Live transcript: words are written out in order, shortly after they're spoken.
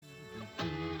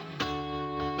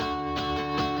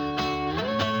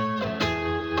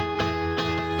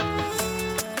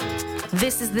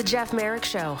This is the Jeff Merrick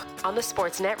Show on the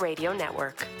Sportsnet Radio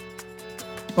Network.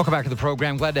 Welcome back to the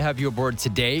program. Glad to have you aboard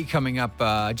today. Coming up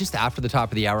just after the top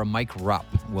of the hour, Mike Rupp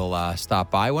will stop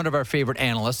by. One of our favorite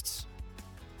analysts,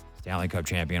 Stanley Cup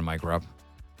champion Mike Rupp.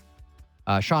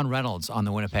 Sean Reynolds on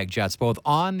the Winnipeg Jets, both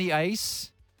on the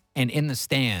ice and in the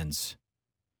stands,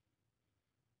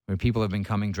 where people have been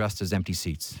coming dressed as empty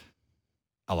seats.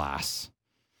 Alas.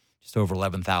 Just over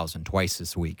 11,000 twice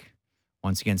this week.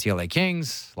 Once against the LA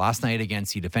Kings, last night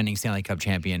against the defending Stanley Cup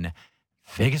champion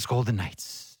Vegas Golden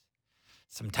Knights.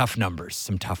 Some tough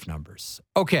numbers.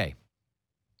 Okay,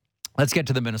 let's get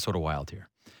to the Minnesota Wild here.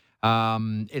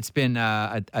 It's been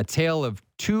a tale of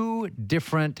two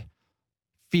different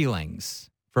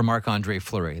feelings for Marc-Andre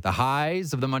Fleury. The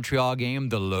highs of the Montreal game,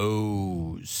 the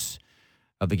lows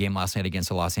of the game last night against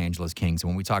the Los Angeles Kings. And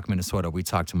when we talk Minnesota, we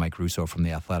talk to Mike Russo from The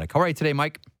Athletic. How are you today,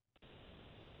 Mike?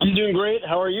 I'm doing great.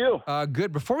 How are you?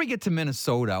 Good. Before we get to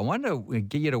Minnesota, I wanted to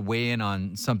get you to weigh in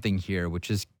on something here, which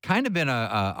has kind of been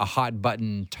a hot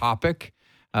button topic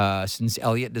since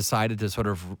Elliott decided to sort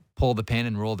of pull the pin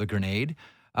and roll the grenade.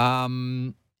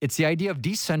 It's the idea of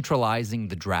decentralizing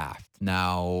the draft.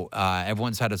 Now,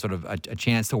 everyone's had a sort of a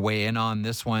chance to weigh in on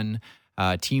this one.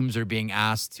 Teams are being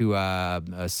asked to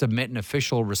submit an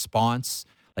official response,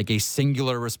 like a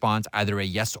singular response, either a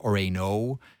yes or a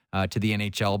no, to the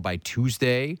NHL by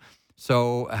Tuesday.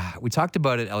 So we talked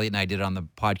about it, Elliot and I did on the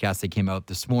podcast that came out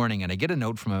this morning, and I get a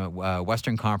note from a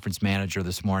Western Conference manager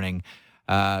this morning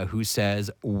who says,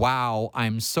 "Wow,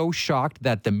 I'm so shocked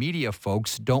that the media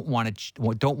folks don't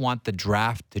want the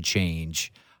draft to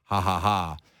change. Ha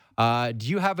ha ha." Do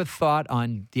you have a thought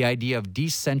on the idea of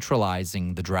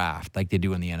decentralizing the draft like they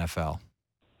do in the NFL?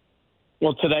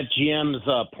 Well, to that GM's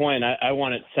point, I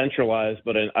want it centralized,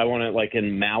 but I want it like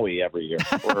in Maui every year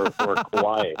or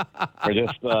Kauai or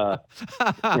just,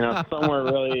 somewhere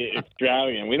really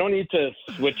extravagant. We don't need to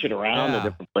switch it around to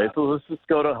different places. Let's just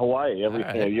go to Hawaii every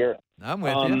single year. I'm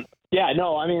with you. Yeah,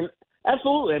 no, I mean,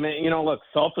 absolutely. I mean, look,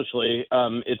 selfishly,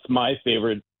 it's my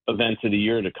favorite event of the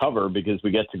year to cover because we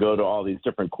get to go to all these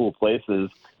different cool places.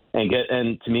 And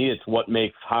to me, it's what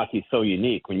makes hockey so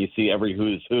unique when you see every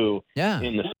who's who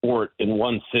in the sport in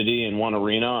one city, in one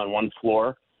arena, on one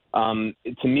floor. To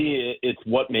me, it's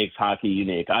what makes hockey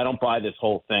unique. I don't buy this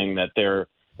whole thing that there's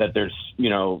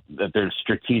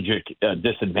strategic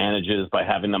disadvantages by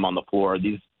having them on the floor.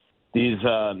 These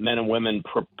men and women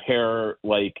prepare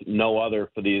like no other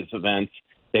for these events.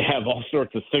 They have all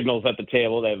sorts of signals at the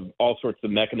table. They have all sorts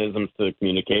of mechanisms to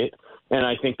communicate. And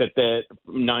I think that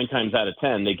 9 times out of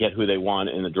 10, they get who they want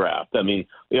in the draft. I mean,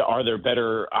 are there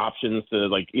better options to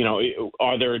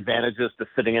are there advantages to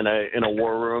sitting in a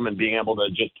war room and being able to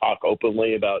just talk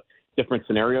openly about different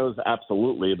scenarios?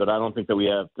 Absolutely. But I don't think that we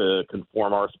have to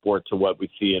conform our sport to what we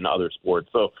see in other sports.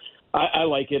 So I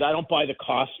like it. I don't buy the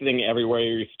cost thing everywhere.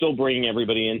 You're still bringing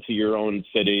everybody into your own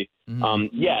city. Mm-hmm.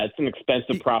 It's an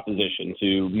expensive proposition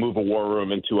to move a war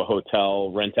room into a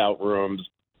hotel, rent out rooms,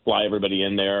 fly everybody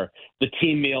in there, the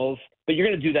team meals. But you're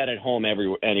going to do that at home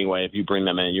anyway if you bring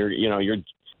them in. Your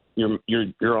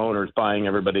owner's buying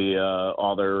everybody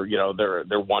all their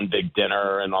one big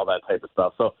dinner and all that type of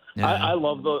stuff. So I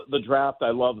love the draft.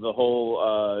 I love the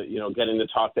whole getting to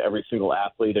talk to every single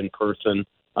athlete in person.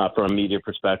 From a media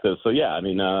perspective. So, yeah, I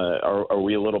mean, are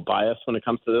we a little biased when it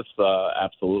comes to this?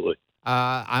 Absolutely.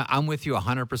 I'm with you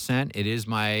 100%. It is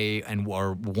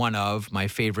one of my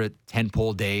favorite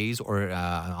tentpole days or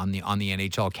on the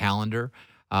NHL calendar.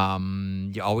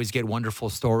 You always get wonderful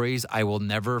stories. I will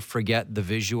never forget the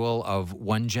visual of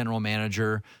one general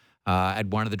manager at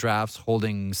one of the drafts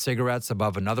holding cigarettes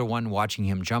above another one, watching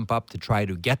him jump up to try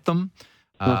to get them.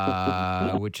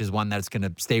 Which is one that's going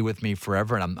to stay with me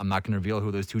forever. And I'm not going to reveal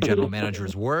who those two general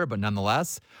managers were, but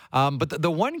nonetheless. But the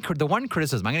one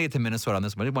criticism, I'm going to get to Minnesota on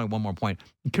this, but I want one more point.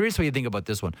 I'm curious what you think about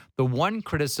this one. The one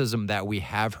criticism that we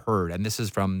have heard, and this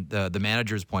is from the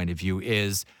manager's point of view,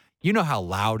 is how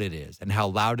loud it is and how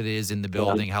loud it is in the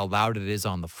building, how loud it is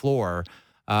on the floor.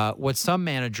 What some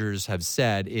managers have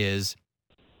said is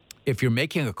if you're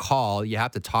making a call, you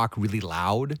have to talk really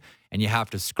loud and you have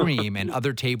to scream, and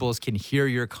other tables can hear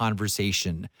your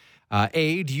conversation.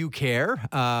 A, do you care?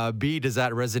 B, does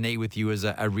that resonate with you as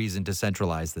a reason to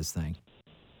centralize this thing?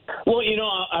 Well,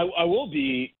 I will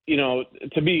be,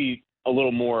 to be a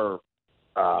little more,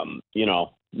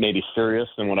 maybe serious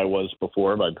than what I was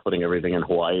before by putting everything in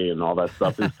Hawaii and all that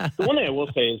stuff. The one thing I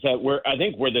will say is that I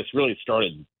think where this really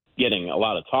started getting a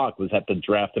lot of talk was at the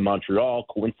draft in Montreal,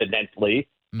 coincidentally,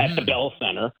 at the Bell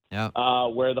Center,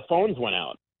 where the phones went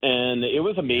out. And it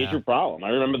was a major problem. I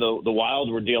remember the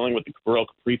Wild were dealing with the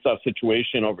Kaprizov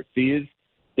situation overseas.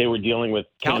 They were dealing with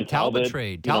Talbot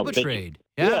trade.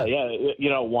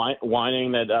 Yeah.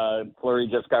 Whining that Fleury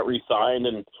just got re-signed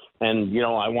and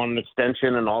I want an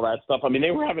extension and all that stuff. I mean,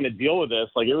 they were having to deal with this.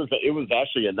 Like it was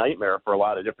actually a nightmare for a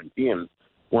lot of different teams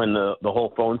when the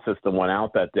whole phone system went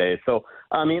out that day. So,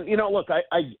 I mean, look,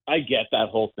 I get that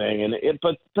whole thing.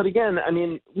 But again, I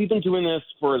mean, we've been doing this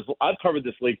I've covered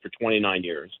this league for 29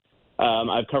 years.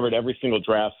 I've covered every single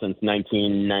draft since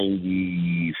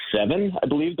 1997, I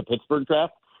believe, the Pittsburgh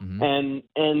draft. Mm-hmm.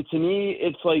 And to me,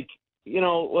 it's like,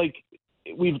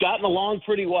 we've gotten along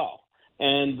pretty well.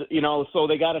 And, so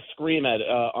they got to scream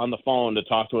on the phone to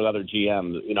talk to another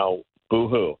GM,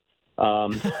 boo-hoo. I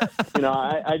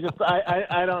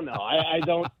don't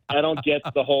know. I don't get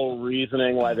the whole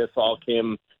reasoning why this all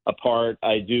came apart.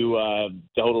 I do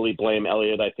totally blame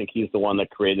Elliott. I think he's the one that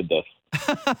created this.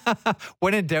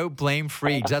 When in doubt, blame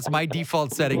Freaks. That's my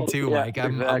default setting too, Mike.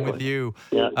 Exactly. I'm with you.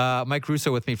 Yeah. Mike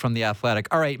Russo with me from The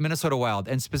Athletic. All right, Minnesota Wild,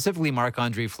 and specifically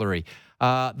Marc-Andre Fleury.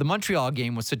 The Montreal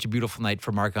game was such a beautiful night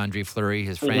for Marc-Andre Fleury,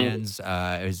 his fans,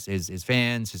 his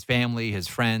fans, his family, his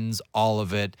friends, all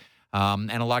of it.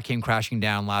 And a lot came crashing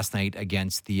down last night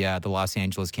against the Los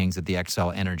Angeles Kings at the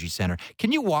XL Energy Center.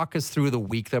 Can you walk us through the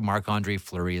week that Marc-Andre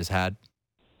Fleury has had?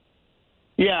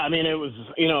 Yeah, I mean, it was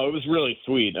really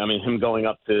sweet. I mean, him going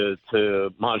up to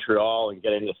Montreal and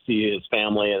getting to see his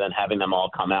family and then having them all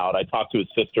come out. I talked to his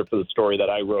sister for the story that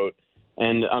I wrote.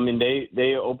 And, I mean,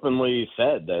 they openly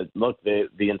said that, look, the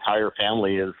entire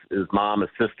family, his mom, his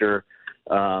sister,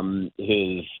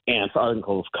 his aunts,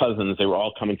 uncles, cousins, they were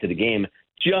all coming to the game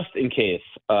just in case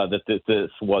that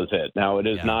this was it. Now, it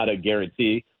is not a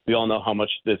guarantee. We all know how much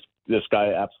this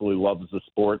guy absolutely loves the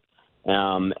sport.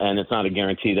 And it's not a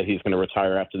guarantee that he's going to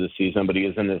retire after the season, but he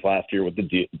is in his last year with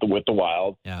the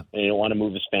Wild, and he don't want to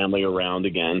move his family around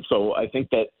again. So I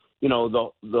think that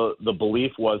the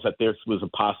belief was that this was a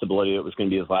possibility it was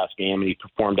going to be his last game, and he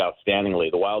performed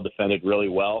outstandingly. The Wild defended really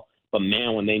well, but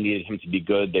man, when they needed him to be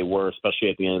good, they were,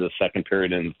 especially at the end of the second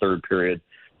period and the third period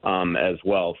as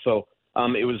well. So.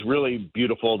 It was really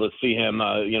beautiful to see him.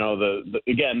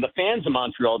 Again, the fans of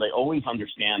Montreal, they always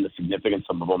understand the significance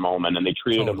of the moment, and they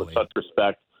treated him with such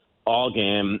respect all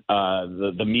game.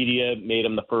 The media made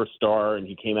him the first star, and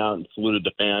he came out and saluted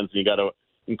the fans, and he got an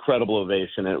incredible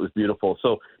ovation, and it was beautiful.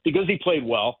 So because he played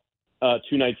well,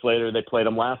 2 nights later, they played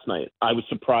him last night. I was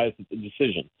surprised at the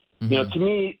decision. Mm-hmm. To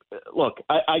me, look,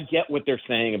 I get what they're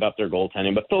saying about their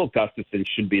goaltending, but Philip Gustafson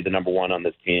should be the number one on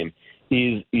this team.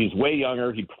 He's way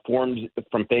younger. He performed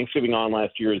from Thanksgiving on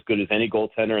last year as good as any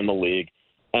goaltender in the league,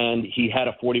 and he had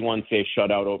a 41-save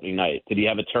shutout opening night. Did he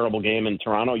have a terrible game in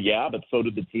Toronto? Yeah, but so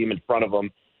did the team in front of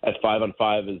him at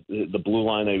 5-on-5. The blue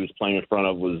line that he was playing in front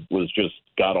of was just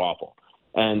god-awful.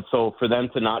 And so for them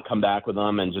to not come back with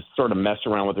them and just sort of mess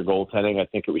around with their goaltending, I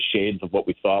think it was shades of what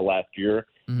we saw last year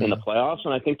in the playoffs,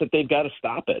 and I think that they've got to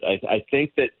stop it. I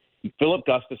think that Philip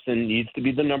Gustafson needs to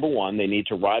be the number one. They need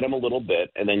to ride him a little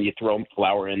bit, and then you throw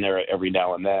Flower in there every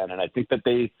now and then. And I think that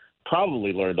they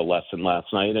probably learned a lesson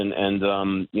last night. And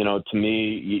to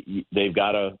me, they've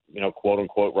got to, quote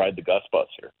unquote, ride the Gus bus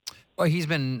here. Well, he's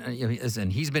been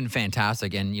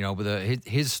fantastic, and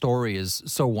his story is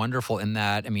so wonderful in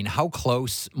that. I mean, how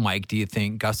close, Mike, do you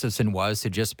think Gustafson was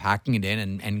to just packing it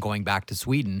in and going back to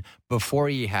Sweden before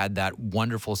he had that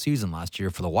wonderful season last year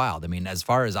for the Wild? I mean, as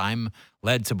far as I'm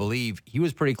led to believe, he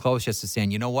was pretty close just to saying,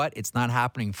 you know what, it's not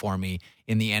happening for me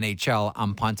in the NHL.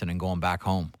 I'm punting and going back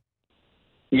home.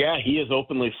 Yeah, he has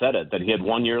openly said it, that he had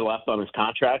 1 year left on his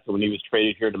contract. And when he was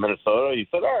traded here to Minnesota, he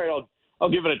said, all right, I'll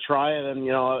give it a try. And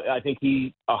then, I think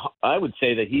I would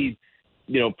say that he,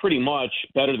 pretty much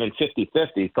better than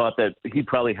 50-50, thought that he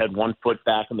probably had 1 foot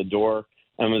back in the door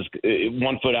and was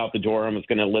 1 foot out the door and was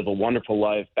going to live a wonderful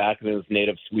life back in his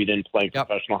native Sweden, playing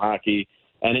professional hockey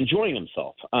and enjoying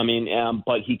himself. I mean,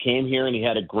 but he came here and he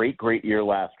had a great, great year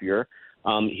last year.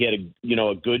 He had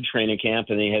a good training camp,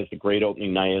 and he has a great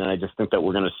opening night. And I just think that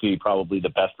we're going to see probably the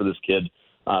best of this kid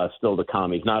still to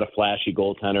come. He's not a flashy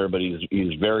goaltender, but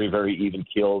he's very, very even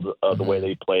keeled the way that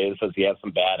he plays. Does he have some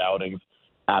bad outings?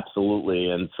 Absolutely.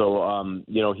 And so,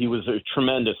 he was a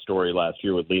tremendous story last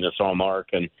year with Linus Ullmark,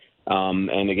 and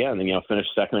again, finished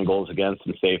second in goals against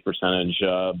and save percentage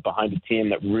behind a team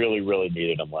that really, really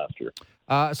needed him last year.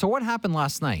 So what happened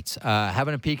last night?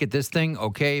 Having a peek at this thing,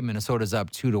 okay, Minnesota's up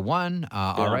 2-1.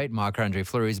 All right, Marc-Andre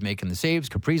Fleury's making the saves.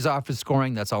 Kaprizov is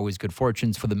scoring. That's always good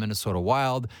fortunes for the Minnesota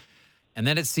Wild. And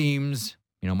then it seems,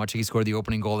 much like he scored the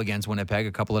opening goal against Winnipeg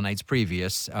a couple of nights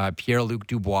previous, Pierre-Luc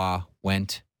Dubois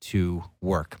went to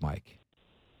work, Mike.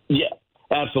 Yeah,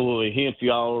 absolutely. He and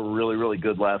Fiala were really, really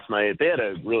good last night. They had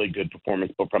a really good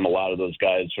performance from a lot of those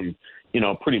guys from,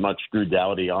 pretty much Drew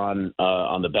Doughty on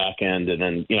the back end. And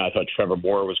then, I thought Trevor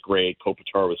Moore was great.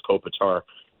 Kopitar was Kopitar.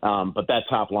 But that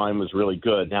top line was really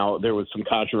good. Now, there was some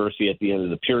controversy at the end of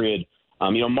the period.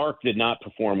 Mark did not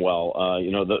perform well.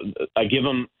 I give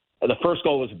him the first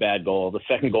goal was a bad goal. The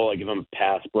second goal, I give him a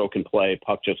pass, broken play,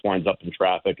 puck just winds up in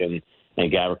traffic, and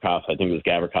Gavrikov, I think it was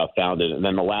Gavrikov, found it. And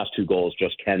then the last two goals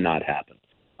just cannot happen.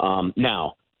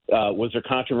 Was there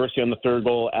controversy on the third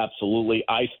goal? Absolutely.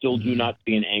 I still do not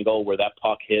see an angle where that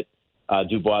puck hit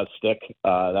Dubois' stick.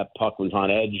 That puck was on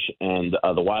edge, and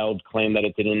the Wild claim that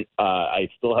it didn't. I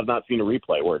still have not seen a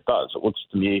replay where it does. It looks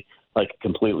to me like a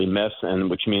completely miss, and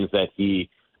which means that he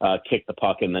kicked the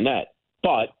puck in the net.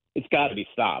 But it's got to be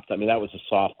stopped. I mean, that was a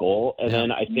soft goal. And then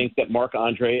I think that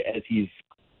Marc-Andre, as he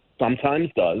sometimes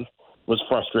does, was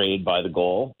frustrated by the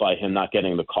goal, by him not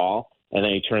getting the call. And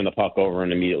then he turned the puck over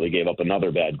and immediately gave up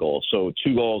another bad goal. So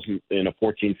 2 goals in a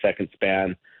 14-second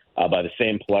span by the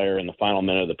same player in the final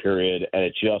minute of the period. And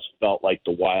it just felt like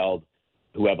the Wild,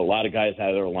 who have a lot of guys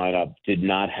out of their lineup, did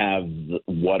not have,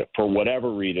 for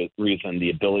whatever reason,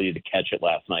 the ability to catch it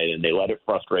last night. And they let it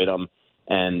frustrate them.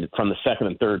 And from the second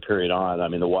and third period on, I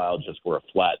mean, the Wild just were a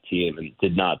flat team and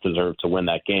did not deserve to win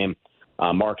that game.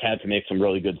 Mark had to make some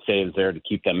really good saves there to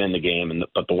keep them in the game,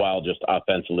 but the Wild just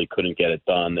offensively couldn't get it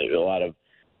done.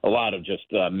 A lot of just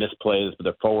misplays, but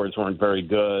the forwards weren't very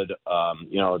good.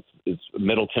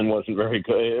 Middleton wasn't very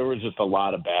good. It was just a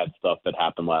lot of bad stuff that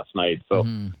happened last night. So,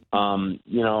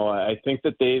 I think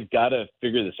that they've got to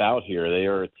figure this out here. They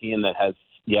are a team that has,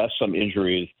 yes, some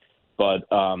injuries, but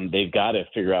they've got to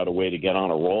figure out a way to get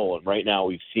on a roll. And right now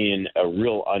we've seen a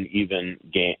real uneven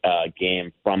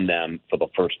game from them for the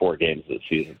first 4 games this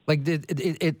season. Like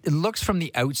it looks from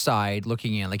the outside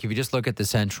looking in, like if you just look at the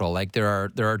Central, like there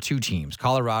are 2 teams,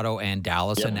 Colorado and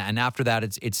Dallas, and after that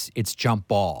it's jump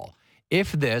ball.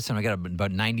 If this, and I got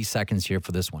about 90 seconds here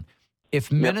for this one, if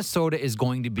Minnesota is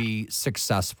going to be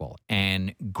successful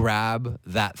and grab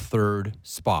that third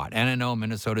spot, and I know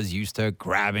Minnesota's used to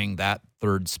grabbing that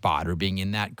third spot or being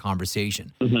in that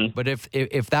conversation, but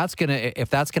if that's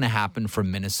gonna happen for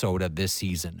Minnesota this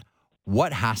season,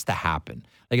 what has to happen?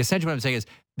 Like essentially what I'm saying is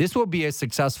this will be a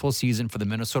successful season for the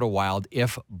Minnesota Wild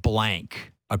if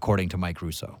blank, according to Mike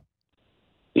Russo.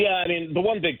 Yeah, I mean, the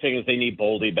one big thing is they need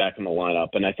Boldy back in the lineup.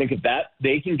 And I think if that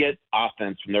they can get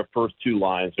offense from their first 2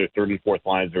 lines, their third and fourth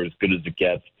lines are as good as it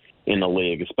gets in the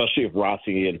league, especially if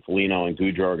Rossi and Foligno and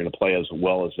Gaudreau are going to play as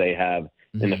well as they have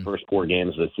in the first 4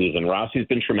 games of the season. Rossi's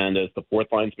been tremendous. The fourth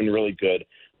line's been really good.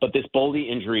 But this Boldy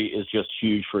injury is just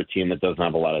huge for a team that doesn't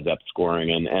have a lot of depth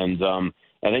scoring. And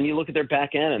then you look at their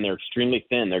back end, and they're extremely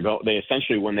thin. They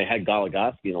essentially, when they had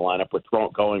Goligoski in the lineup, were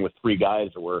going with 3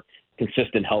 guys that were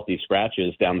consistent, healthy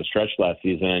scratches down the stretch last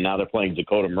season, and now they're playing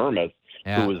Dakota Mermis,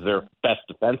 who was their best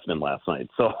defenseman last night.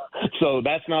 So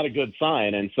that's not a good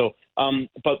sign. And so,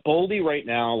 but Boldy right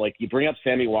now, like you bring up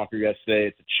Sammy Walker yesterday,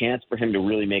 it's a chance for him to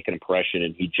really make an impression,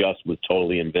 and he just was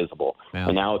totally invisible. Yeah.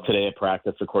 And now today at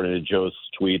practice, according to Joe's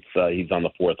tweets, he's on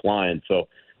the 4th line. So,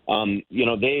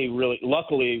 they really,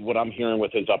 luckily what I'm hearing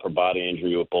with his upper body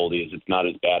injury with Boldy is it's not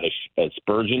as bad as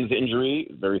Spurgeon's injury,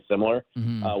 very similar,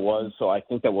 was. So I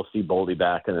think that we'll see Boldy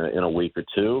back in a week or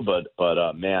 2,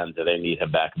 but man, do they need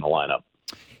him back in the lineup.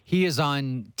 He is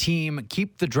on team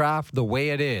Keep the Draft the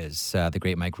Way It Is, the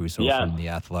great Mike Russo from The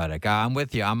Athletic. I'm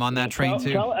with you. I'm on that train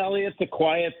too. Tell Elliott to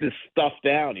quiet this stuff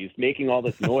down. He's making all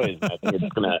this noise. I think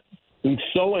it's going to... He's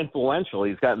so influential.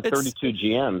 He's gotten 32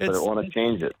 GMs that want to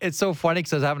change it. It's so funny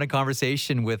because I was having a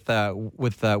conversation with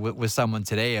someone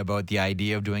today about the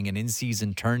idea of doing an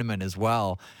in-season tournament as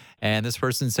well. And this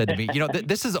person said to me,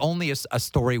 this is only a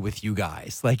story with you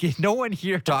guys. Like, no one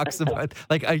here talks about,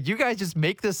 like, you guys just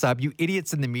make this up. You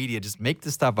idiots in the media just make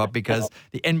this stuff up because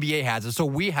the NBA has it. So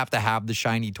we have to have the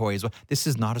shiny toys. This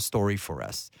is not a story for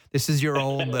us. This is your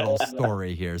own little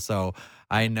story here. So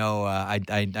I know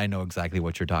I know exactly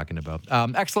what you're talking about.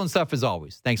 Excellent stuff as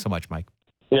always. Thanks so much, Mike.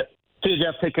 Yeah. See you,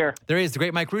 Jeff. Take care. There is the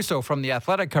great Mike Russo from The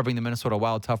Athletic covering the Minnesota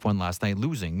Wild. Tough one last night,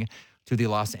 losing to the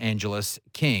Los Angeles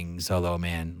Kings. Although,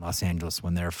 man, Los Angeles,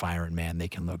 when they're firing, man, they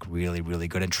can look really, really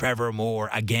good. And Trevor Moore,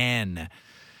 again,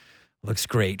 looks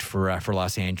great for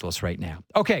Los Angeles right now.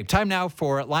 Okay, time now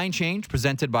for Line Change,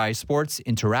 presented by Sports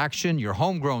Interaction, your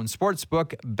homegrown sports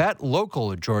book. Bet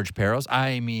local, George Peros.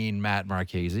 I mean, Matt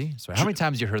Marchese. So how many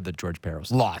times have you heard that George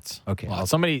Peros? Lots. Okay.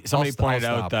 Lots. Somebody pointed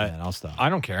out that I'll stop. I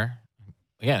don't care.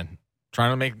 Again,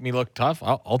 trying to make me look tough,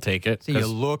 I'll take it. See, you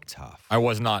look tough. I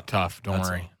was not tough. Don't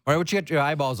worry. All right, what you got your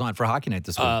eyeballs on for Hockey Night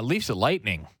this week? Leafs at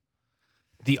Lightning.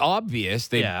 The obvious,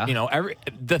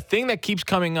 the thing that keeps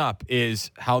coming up is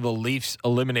how the Leafs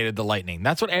eliminated the Lightning.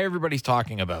 That's what everybody's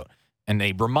talking about. And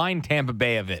they remind Tampa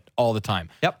Bay of it all the time.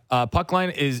 Yep. Puck line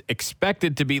is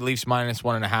expected to be Leafs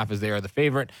 -1.5 as they are the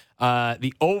favorite.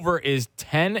 The over is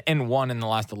 10-1 in the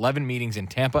last 11 meetings in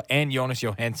Tampa, and Jonas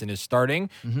Johansson is starting.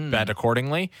 Bet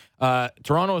accordingly.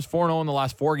 Toronto is 4-0 in the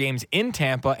last 4 games in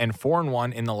Tampa and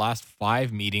 4-1 in the last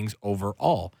 5 meetings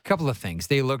overall. Couple of things.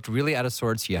 They looked really out of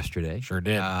sorts yesterday. Sure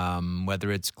did.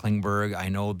 Whether it's Klingberg, I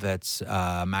know that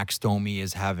Max Domi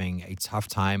is having a tough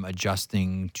time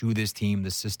adjusting to this team,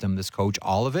 this system, this coach,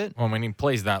 all of it. Well, when he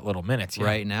plays that little minutes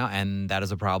right now, and that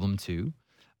is a problem too.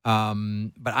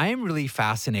 But I am really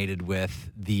fascinated with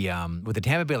the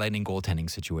Tampa Bay Lightning goaltending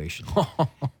situation,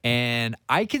 and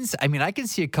I can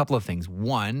see a couple of things.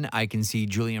 One, I can see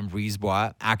Julien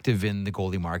Brisebois active in the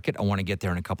goalie market. I want to get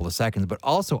there in a couple of seconds, but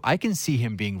also I can see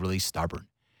him being really stubborn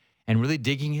and really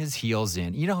digging his heels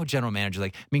in. You know how general manager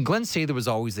Glenn Sather was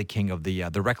always the king of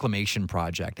the reclamation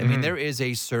project. I mean, there is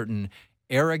a certain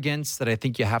arrogance that I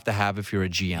think you have to have if you're a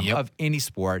GM of any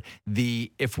sport.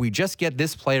 If we just get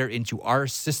this player into our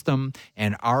system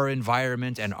and our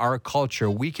environment and our culture,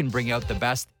 we can bring out the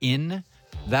best in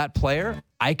that player.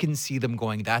 I can see them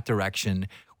going that direction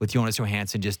with Jonas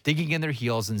Johansson just digging in their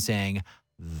heels and saying,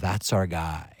 that's our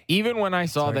guy. Even when I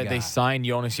saw that they signed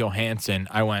Jonas Johansson,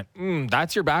 I went,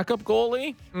 that's your backup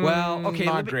goalie? Well, okay.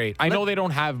 Not great. I know they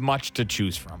don't have much to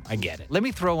choose from. I get it. Let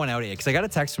me throw one out here because I got a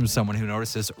text from someone who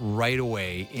noticed this right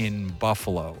away in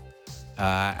Buffalo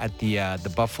at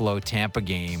the Buffalo-Tampa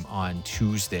game on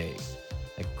Tuesday.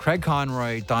 Craig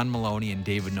Conroy, Don Maloney, and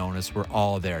David Nonis were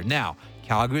all there. Now,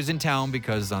 Calgary's in town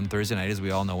because on Thursday night, as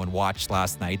we all know and watched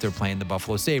last night, they're playing the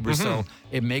Buffalo Sabres. So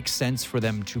it makes sense for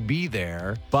them to be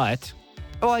there. But,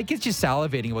 it gets you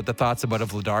salivating about the thoughts about a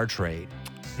Vladar trade.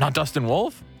 Not Dustin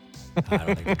Wolf? I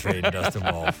don't think they're trading Dustin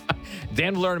Wolf.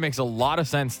 Dan Vladar makes a lot of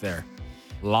sense there.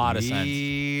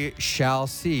 We shall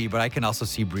see, but I can also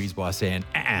see Brisebois saying,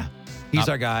 he's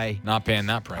our guy. Not paying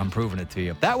that price. I'm proving it to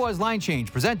you. That was Line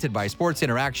Change, presented by Sports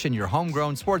Interaction, your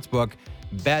homegrown sportsbook.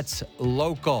 Bets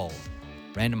local.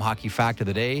 Random hockey fact of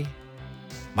the day.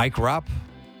 Mike Rupp,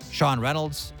 Sean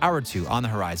Reynolds, hour 2 on the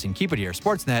horizon. Keep it here.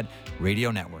 Sportsnet Radio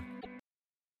Network.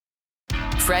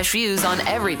 Fresh views on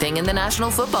everything in the National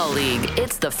Football League.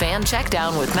 It's the Fan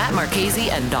Checkdown with Matt Marchese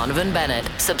and Donovan Bennett.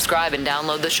 Subscribe and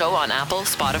download the show on Apple,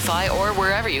 Spotify, or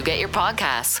wherever you get your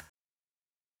podcasts.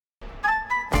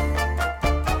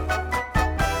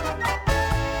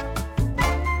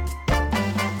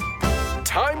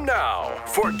 Time now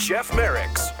for Jeff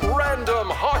Merrick's Random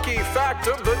Hockey Fact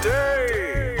of the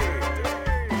Day.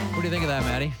 What do you think of that,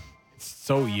 Maddie?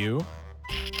 So you?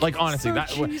 Honestly,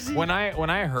 when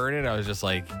I heard it, I was just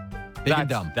like, big and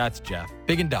dumb. That's Jeff.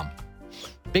 Big and dumb.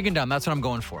 Big and dumb. That's what I'm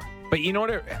going for. But you know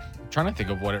what? I'm trying to think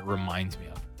of what it reminds me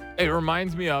of. It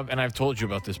reminds me of, and I've told you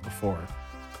about this before,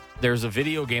 there's a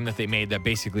video game that they made that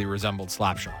basically resembled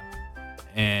Slapshot.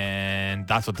 And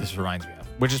that's what this reminds me of,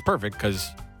 which is perfect because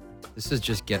this is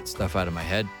just get stuff out of my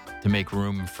head to make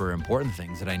room for important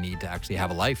things that I need to actually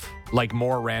have a life. Like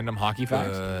more random hockey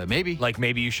facts? Maybe. Like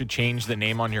maybe you should change the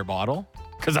name on your bottle?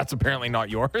 Because that's apparently not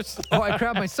yours. Oh, I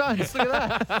grabbed my son's. Look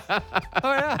at that.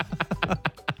 Oh, yeah.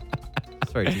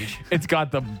 Sorry, Teach. It's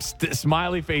got the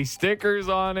smiley face stickers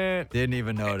on it. Didn't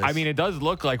even notice. I mean, it does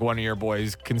look like one of your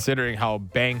boys, considering how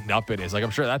banged up it is.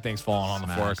 I'm sure that thing's fallen on the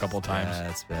floor a couple of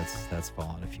times. Yeah, that's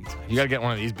fallen a few times. You got to get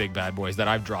one of these big bad boys that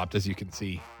I've dropped, as you can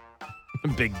see.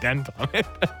 Big dent on it.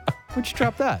 Where'd you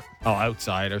drop that? Oh,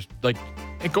 outside.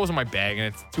 It goes in my bag,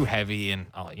 and it's too heavy, and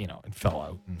it fell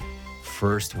out.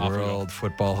 First world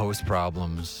football host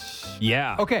problems.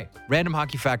 Yeah. Okay, random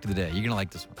hockey fact of the day. You're going to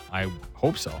like this one. I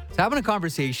hope so. I was having a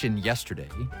conversation yesterday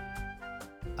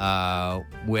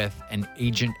with an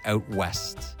agent out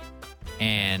west,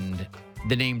 and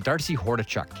the name Darcy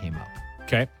Hordichuk came up.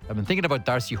 Okay. I've been thinking about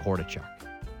Darcy Hordichuk.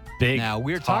 Big. Now,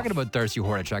 we're talking about Darcy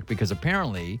Hordichuk because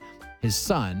apparently his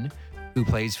son, who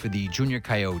plays for the Junior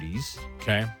Coyotes,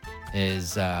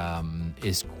 is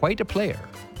quite a player.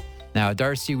 Now,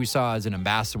 Darcy, we saw was an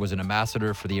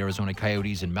ambassador for the Arizona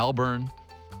Coyotes in Melbourne.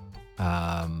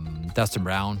 Dustin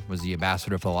Brown was the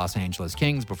ambassador for the Los Angeles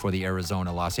Kings before the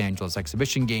Arizona-Los Angeles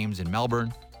exhibition games in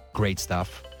Melbourne. Great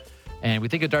stuff. And we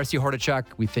think of Darcy Hordichuk,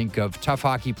 we think of tough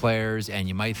hockey players, and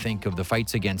you might think of the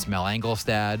fights against Mel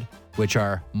Engelstad, which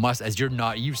are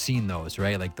you've seen those,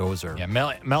 right? Like those are. Yeah,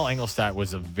 Mel Engelstad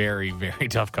was a very, very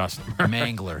tough customer. The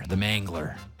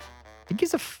Mangler. I think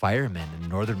he's a fireman in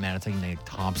northern Manitoba named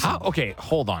Thompson. Okay,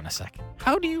 hold on a second.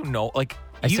 How do you know? I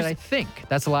think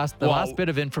that's the last bit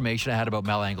of information I had about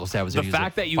Mel Engelstad was the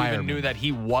fact that you even knew that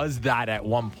he was that at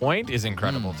one point is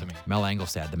incredible to me. Mel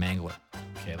Engelstad, the Mangler.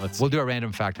 Okay, we'll do a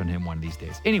random fact on him one of these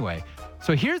days. Anyway,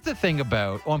 so here's the thing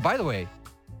about. Oh, and by the way,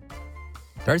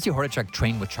 Darcy Hordichuk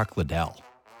trained with Chuck Liddell.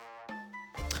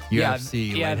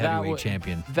 UFC light heavyweight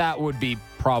champion. That would be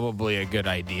probably a good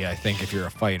idea, I think, if you're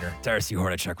a fighter. Darcy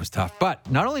Hordichuk was tough. But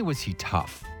not only was he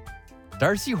tough,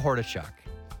 Darcy Hordichuk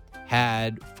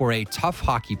had, for a tough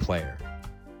hockey player,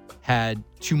 had,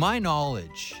 to my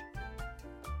knowledge,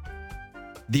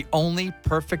 the only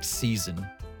perfect season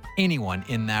anyone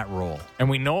in that role. And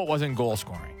we know it wasn't goal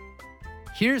scoring.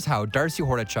 Here's how Darcy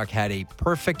Hordichuk had a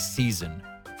perfect season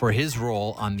for his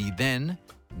role on the then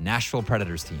Nashville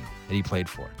Predators team that he played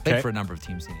for. Played for a number of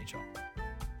teams in the NHL.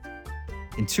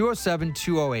 In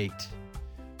 2007-2008,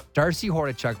 Darcy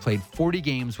Hordichuk played 40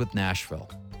 games with Nashville.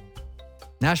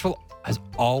 Nashville has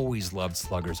always loved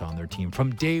sluggers on their team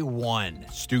from day one.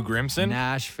 Stu Grimson?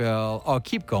 Nashville. Oh,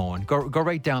 keep going. Go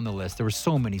right down the list. There were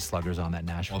so many sluggers on that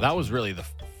Nashville Well, that team. was really the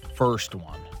first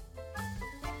one.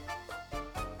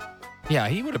 Yeah,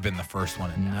 he would have been the first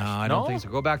one in Nashville. No, I don't think so.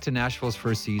 Go back to Nashville's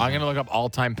first season. I'm going to look up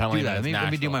all-time penalty Do that. minutes.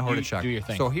 Let me do my Hordichuk. Do your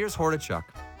thing. So here's Hordichuk.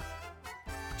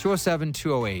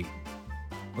 207-208.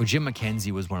 Oh, Jim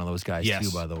McKenzie was one of those guys too,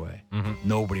 by the way. Mm-hmm.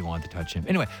 Nobody wanted to touch him.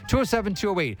 Anyway,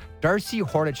 207-208. Darcy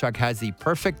Hordichuk has the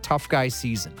perfect tough guy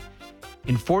season.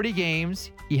 In 40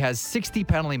 games, he has 60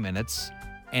 penalty minutes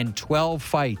and 12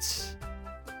 fights.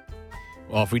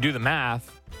 Well, if we do the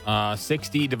math,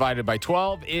 60 divided by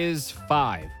 12 is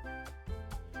 5.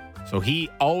 So he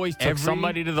always took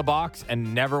somebody to the box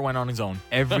and never went on his own.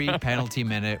 Every penalty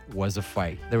minute was a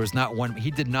fight. There was not one.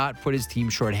 He did not put his team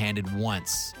shorthanded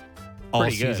once all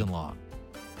season long.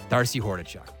 Darcy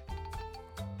Hordichuk.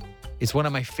 It's one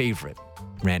of my favorite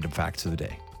random facts of the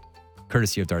day,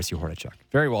 courtesy of Darcy Hordichuk.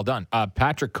 Very well done.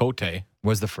 Patrick Cote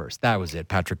was the first. That was it.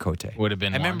 Patrick Cote would have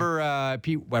been. I remember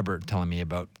Pete Weber telling me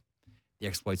about the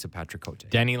exploits of Patrick Cote.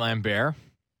 Denny Lambert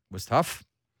was tough.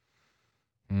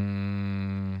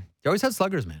 They always had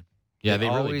sluggers, man. Yeah, they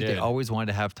really did. They always wanted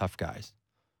to have tough guys.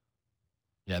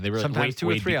 Yeah, they really. Sometimes two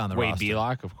or three on the roster. Wade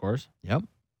Belak, of course. Yep.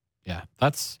 Yeah,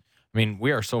 that's. I mean,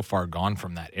 we are so far gone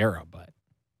from that era, but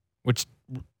which,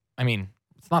 I mean,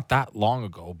 it's not that long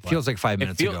ago. But feels like 5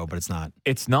 minutes ago, but it's not.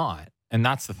 It's not, and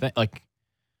that's the thing. Like,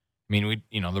 I mean,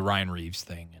 the Ryan Reeves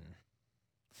thing and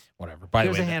whatever. By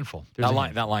the way, there's a handful. That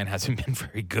line hasn't been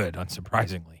very good,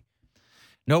 unsurprisingly.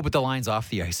 No, but the lines off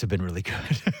the ice have been really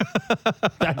good.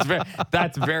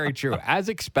 That's very true, as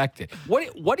expected.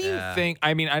 What do you think?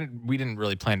 I mean, we didn't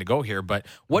really plan to go here, but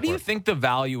what do you think the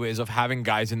value is of having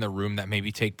guys in the room that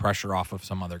maybe take pressure off of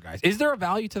some other guys? Is there a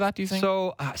value to that? Do you think?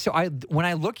 So when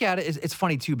I look at it, it's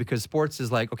funny too because sports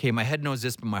is like, okay, my head knows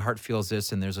this, but my heart feels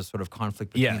this, and there's a sort of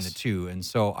conflict between the two. And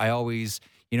so I always,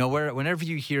 whenever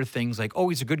you hear things like, oh,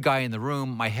 he's a good guy in the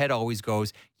room, my head always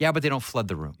goes, yeah, but they don't flood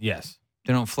the room. Yes.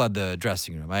 They don't flood the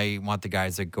dressing room. I want the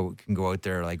guys that can go out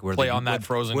there like where play they on that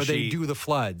frozen where sheet. They do the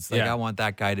floods. Like I want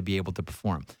that guy to be able to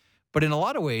perform. But in a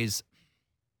lot of ways,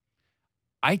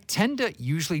 I tend to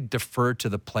usually defer to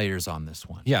the players on this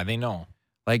one. Yeah, they know.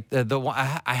 Like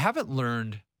I haven't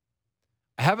learned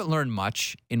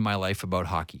much in my life about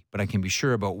hockey, but I can be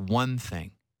sure about one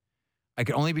thing. I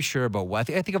can only be sure about what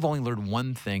I think I've only learned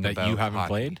one thing that about you haven't hockey.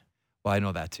 Played. Well, I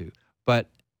know that too, but.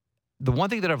 The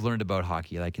one thing that I've learned about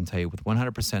hockey, that I can tell you with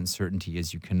 100% certainty,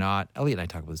 is you cannot, Elliot and I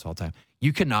talk about this all the time,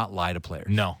 you cannot lie to players.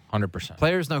 No, 100%.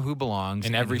 Players know who belongs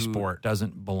in every and who sport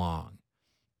doesn't belong.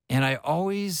 And I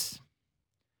always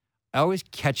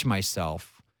catch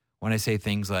myself when I say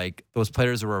things like, those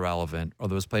players are irrelevant or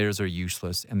those players are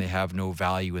useless and they have no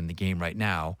value in the game right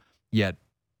now, yet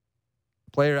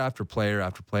player after player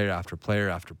after player after player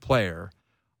after player,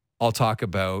 I'll talk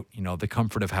about, the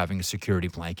comfort of having a security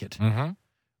blanket. Mm-hmm.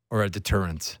 Or a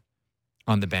deterrent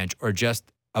on the bench, or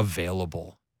just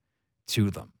available to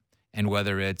them. And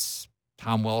whether it's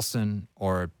Tom Wilson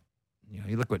or,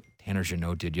 you look what Tanner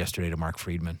Jeannot did yesterday to Mark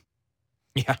Friedman.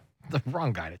 Yeah, the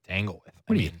wrong guy to tangle with.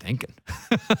 What are you thinking?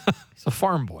 He's a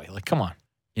farm boy. Like, come on.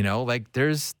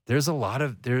 There's a lot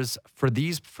of, for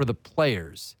the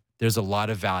players, there's a lot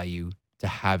of value to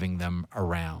having them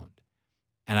around.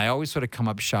 And I always sort of come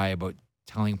up shy about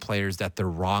telling players that they're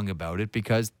wrong about it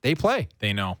because they play.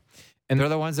 They know. And they're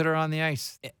the ones that are on the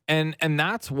ice. And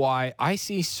that's why I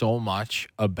see so much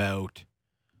about,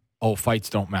 fights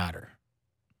don't matter.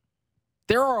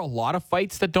 There are a lot of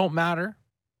fights that don't matter,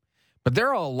 but there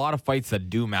are a lot of fights that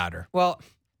do matter. Well,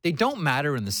 they don't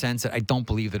matter in the sense that I don't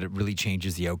believe that it really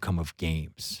changes the outcome of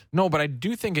games. No, but I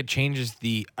do think it changes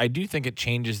the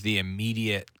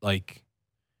immediate,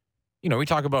 we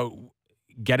talk about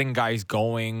getting guys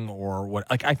going or what.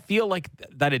 Like, I feel like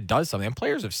that it does something. And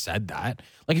players have said that.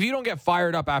 Like, if you don't get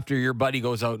fired up after your buddy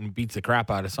goes out and beats the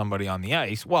crap out of somebody on the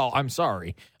ice, well, I'm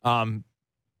sorry.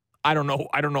 I don't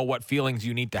know what feelings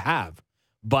you need to have.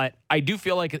 But I do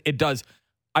feel like it does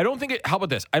I don't think it. How about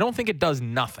this? I don't think it does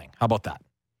nothing. How about that?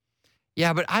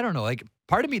 Yeah, but I don't know. Like,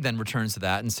 part of me then returns to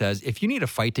that and says, if you need a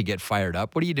fight to get fired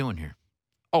up, what are you doing here?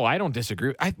 Oh, I don't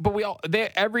disagree.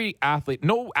 Every athlete,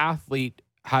 no athlete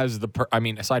has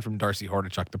aside from Darcy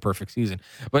Hordichuk, the perfect season,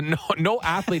 but no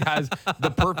athlete has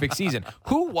the perfect season.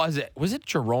 Who was it? Was it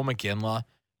Jerome McGinley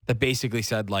that basically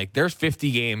said, like, there's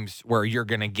 50 games where you're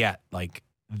going to get, like,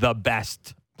 the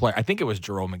best player? I think it was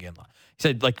Jerome McGinley. He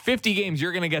said, like, 50 games,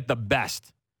 you're going to get the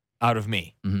best out of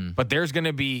me. Mm-hmm. But there's going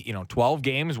to be, 12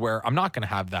 games where I'm not going to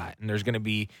have that. And there's going to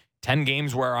be 10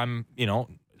 games where I'm,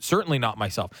 certainly not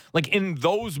myself. Like, in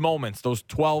those moments, those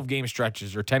 12 game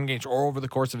stretches or 10 games or over the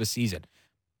course of a season,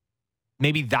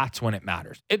 maybe that's when it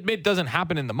matters. It doesn't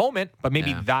happen in the moment, but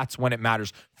maybe that's when it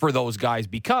matters for those guys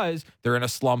because they're in a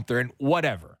slump, they're in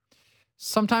whatever.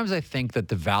 Sometimes I think that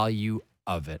the value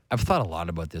of it, I've thought a lot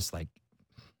about this, like,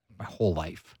 my whole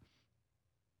life.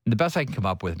 And the best I can come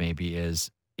up with maybe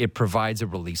is it provides a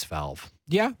release valve.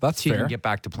 Yeah, that's fair. You can get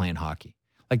back to playing hockey.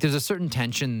 Like, there's a certain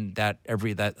tension that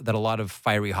a lot of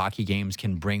fiery hockey games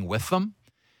can bring with them.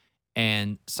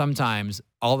 And sometimes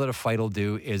all that a fight will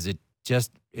do is it's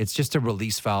just a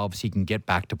release valve so you can get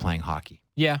back to playing hockey.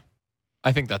 Yeah,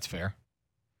 I think that's fair.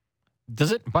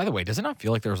 By the way, does it not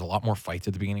feel like there was a lot more fights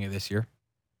at the beginning of this year?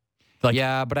 Like,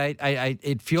 yeah, but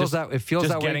it feels that way.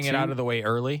 Just getting it out of the way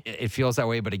early. It feels that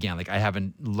way, but again, like, I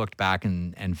haven't looked back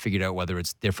and figured out whether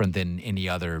it's different than any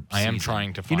other season. I am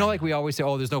trying to find. Like we always say,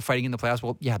 oh, there's no fighting in the playoffs.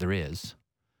 Well, yeah, there is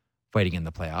fighting in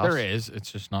the playoffs. There is.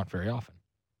 It's just not very often.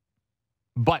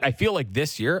 But I feel like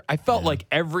this year, I felt like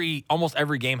almost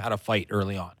every game had a fight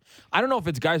early on. I don't know if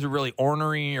it's guys are really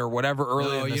ornery or whatever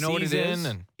early in the season. What it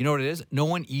is? You know what it is? No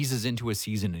one eases into a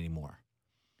season anymore.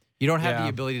 You don't have the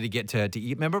ability to get to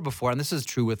eat. Remember before, and this is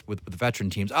true with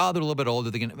veteran teams. Oh, they're a little bit older.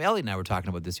 Elliot and I were talking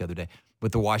about this the other day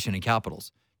with the Washington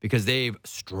Capitals because they've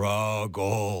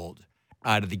struggled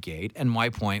out of the gate. And my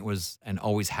point was, and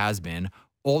always has been,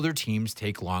 older teams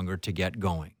take longer to get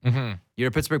going. Mm-hmm. You're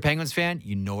a Pittsburgh Penguins fan,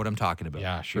 you know what I'm talking about.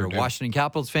 Yeah, sure. You're a Washington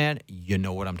Capitals fan, you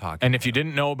know what I'm talking about. And if you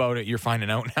didn't know about it, you're finding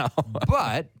out now.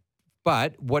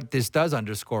 But what this does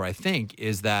underscore, I think,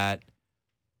 is that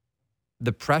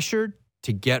the pressure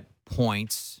to get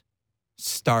points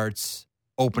starts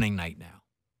opening night now.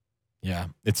 Yeah.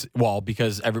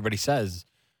 Because everybody says,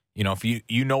 if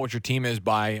you know what your team is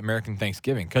by American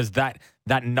Thanksgiving, because that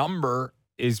number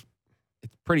is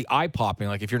it's pretty eye-popping.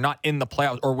 Like, if you're not in the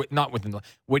playoffs or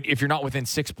if you're not within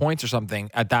 6 points or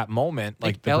something at that moment,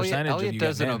 like the percentage Elliot of you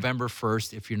does it November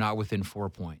 1st if you're not within 4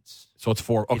 points. So it's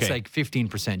 4. Okay. It's like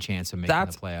 15% chance of making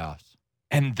the playoffs.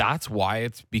 And that's why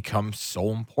it's become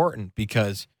so important,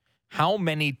 because how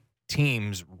many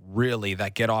teams really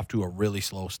that get off to a really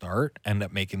slow start end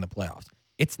up making the playoffs?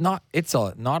 It's not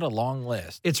a long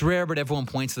list. It's rare, but everyone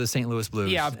points to the St. Louis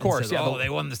Blues. Yeah, of course. Says, they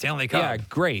won the Stanley Cup. Yeah,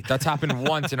 great. That's happened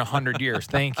once in 100 years.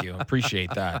 Thank you. Appreciate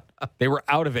that. They were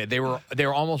out of it. They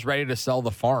were almost ready to sell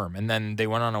the farm, and then they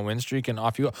went on a win streak, and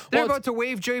off you go. They're about to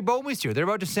waive Jerry Bouwmeester. They're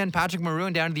about to send Patrick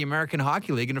Maroon down to the American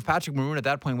Hockey League, and if Patrick Maroon at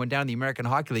that point went down to the American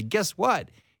Hockey League, guess what?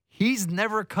 He's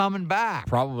never coming back.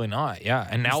 Probably not. Yeah,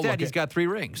 and now instead he's got 3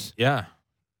 rings. Yeah,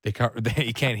 he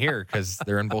can't hear because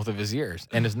they're in both of his ears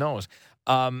and his nose.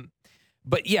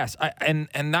 But yes,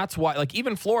 and that's why, like,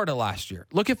 even Florida last year.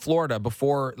 Look at Florida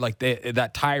before, like,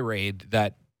 that tirade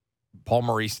that Paul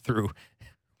Maurice threw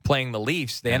playing the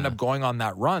Leafs. They end up going on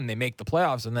that run. They make the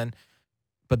playoffs,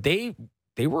 but they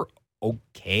were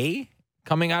okay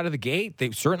coming out of the gate.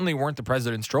 They certainly weren't the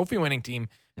President's Trophy winning team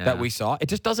that we saw. It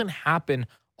just doesn't happen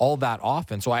all that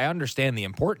often. So I understand the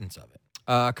importance of it.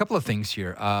 A couple of things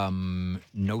here,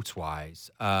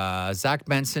 notes-wise. Zach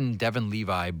Benson, Devin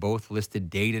Levi, both listed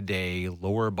day-to-day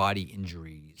lower body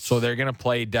injuries. So they're going to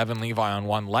play Devin Levi on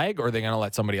one leg, or are they going to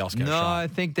let somebody else get a shot? No,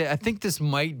 I think this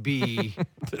might be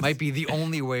the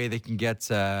only way they can get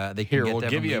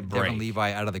Devin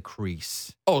Levi out of the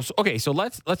crease. Oh, so, okay. So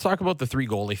let's talk about the 3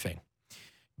 goalie thing,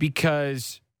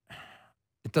 because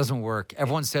it doesn't work.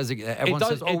 Everyone says we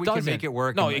can make it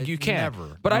work. No, you can't.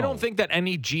 Never. But no. I don't think that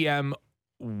any GM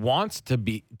wants to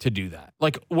do that.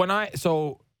 Like,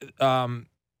 the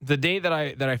day that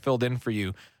I filled in for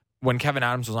you when Kevin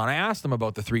Adams was on, I asked him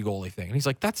about the 3 goalie thing, and he's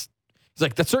like, that's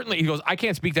certainly, he goes, I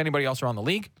can't speak to anybody else around the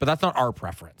league, but that's not our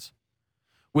preference.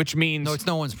 Which means no, it's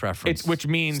no one's preference. Which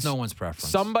means it's no one's preference.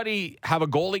 Somebody have a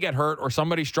goalie get hurt or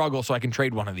somebody struggle so I can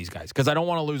trade one of these guys, because I don't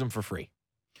want to lose them for free.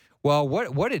 Well,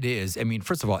 what it is, I mean,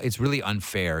 first of all, it's really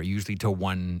unfair usually to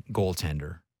one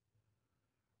goaltender.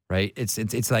 Right?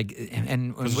 It's like,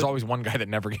 and there's always one guy that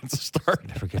never gets a start.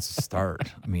 Never gets a start.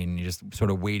 I mean, you're just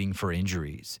sort of waiting for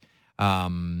injuries.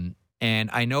 And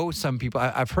I know some people,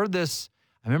 I've heard this,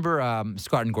 I remember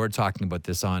Scott and Gord talking about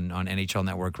this on NHL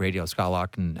Network Radio. Scott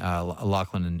Lachlan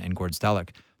and Gord Stellick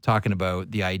talking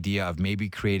about the idea of maybe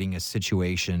creating a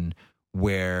situation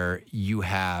where you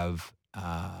have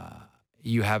an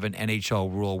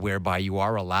NHL rule whereby you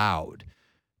are allowed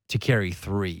to carry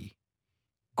 3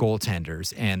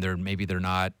 goaltenders, and they're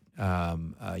not.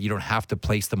 You don't have to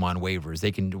place them on waivers.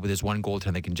 They can, with this one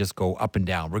goaltender, they can just go up and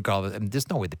down regardless. I mean, there's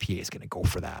no way the PA is going to go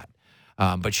for that.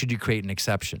 But should you create an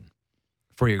exception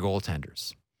for your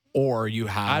goaltenders? Or you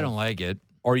have, I don't like it.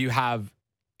 Or you have,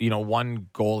 one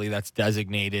goalie that's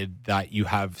designated that you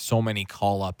have so many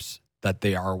call-ups that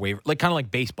they are waiver, kind of like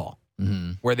baseball,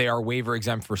 where they are waiver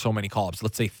exempt for so many call-ups.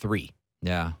 Let's say 3.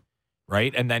 Yeah.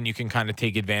 Right? And then you can kind of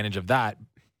take advantage of that.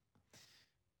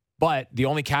 But the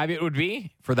only caveat would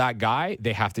be for that guy,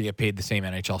 they have to get paid the same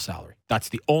NHL salary. That's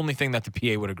the only thing that the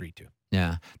PA would agree to.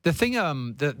 Yeah. The thing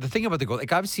about the goal,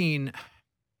 I've seen,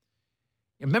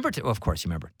 of course you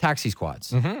remember, taxi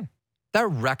squads. Mm-hmm. That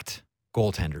wrecked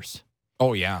goaltenders.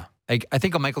 Oh, yeah. I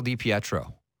think of Michael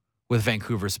DiPietro with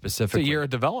Vancouver specifically. It's a year of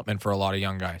development for a lot of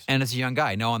young guys. And it's a young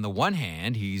guy. Now, on the one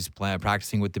hand, he's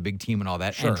practicing with the big team and all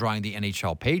that and drawing the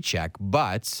NHL paycheck,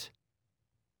 but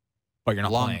you're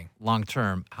not playing. Long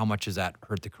term, how much does that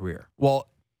hurt the career? Well,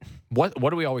 what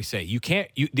do we always say?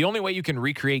 The only way you can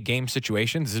recreate game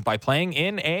situations is by playing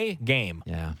in a game.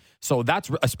 Yeah. So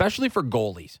that's especially for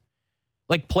goalies.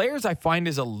 Players, I find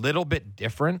is a little bit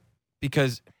different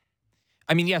because,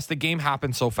 yes, the game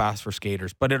happens so fast for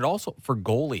skaters, but it also for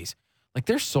goalies.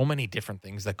 There's so many different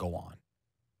things that go on,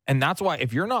 and that's why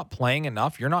if you're not playing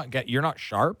enough, you're not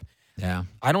sharp. Yeah.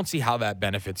 I don't see how that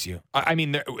benefits you.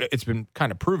 It's been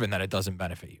kind of proven that it doesn't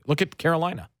benefit you. Look at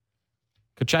Carolina.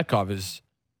 Kochetkov is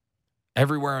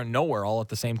everywhere and nowhere all at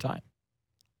the same time.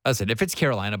 Listen, if it's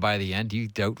Carolina by the end, do you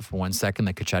doubt for 1 second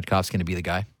that Kochetkov's going to be the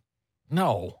guy?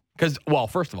 No. Because,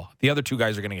 first of all, the other 2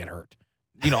 guys are going to get hurt.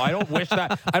 I don't wish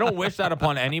that. I don't wish that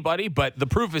upon anybody, but the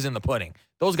proof is in the pudding.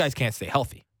 Those guys can't stay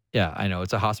healthy. Yeah, I know.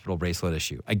 It's a hospital bracelet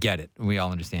issue. I get it. We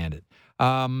all understand it.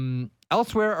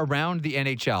 Elsewhere around the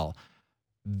NHL,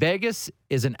 Vegas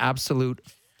is an absolute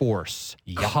force.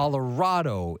 Yep.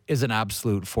 Colorado is an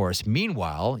absolute force.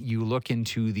 Meanwhile, you look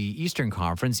into the Eastern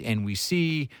Conference and we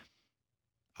see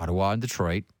Ottawa and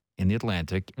Detroit in the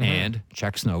Atlantic and,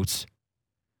 checks notes,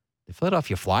 the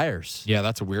Philadelphia Flyers. Yeah,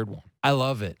 that's a weird one. I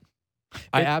love it.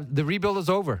 The rebuild is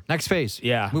over. Next phase.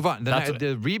 Yeah. Move on.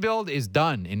 The rebuild is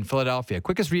done in Philadelphia.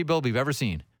 Quickest rebuild we've ever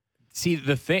seen. See,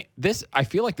 I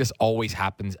feel like this always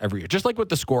happens every year. Just like with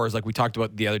the scores, like we talked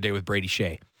about the other day with Brady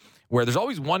Shea, where there's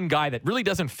always one guy that really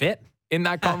doesn't fit in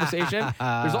that conversation.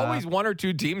 There's always 1 or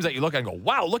 2 teams that you look at and go,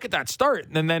 wow, look at that start.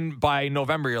 And then by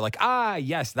November, you're like,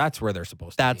 yes, that's where they're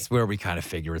supposed to be. That's where we kind of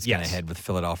figure it's going to head with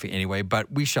Philadelphia anyway,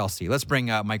 but we shall see. Let's bring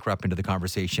Mike Rupp into the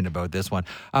conversation about this one.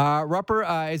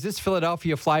 Rupper, is this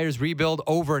Philadelphia Flyers rebuild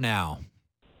over now?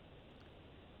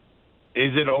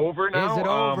 Is it over now? Is it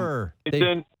over?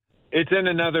 It's in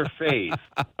another phase.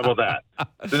 How about that?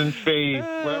 It's in phase,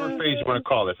 whatever phase you want to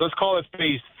call this. Let's call it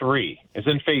phase 3. It's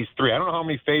in phase 3. I don't know how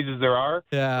many phases there are.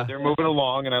 Yeah. But they're moving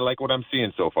along, and I like what I'm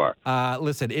seeing so far.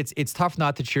 Listen, it's tough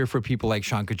not to cheer for people like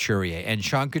Sean Couturier. And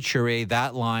Sean Couturier,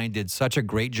 that line did such a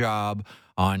great job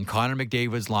on Connor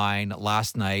McDavid's line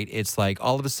last night. It's like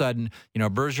all of a sudden,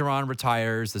 Bergeron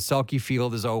retires, the Selke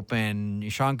Field is open,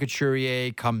 Sean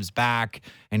Couturier comes back,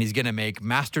 and he's going to make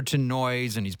Masterton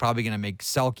noise, and he's probably going to make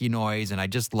Selke noise, and I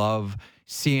just love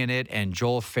seeing it. And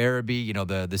Joel Farabee,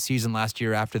 the season last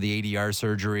year after the ADR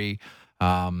surgery,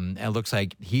 and it looks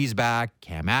like he's back.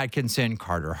 Cam Atkinson,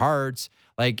 Carter Hartz.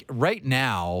 Right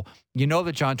now,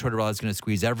 that John Tortorella is going to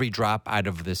squeeze every drop out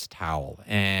of this towel.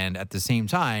 And at the same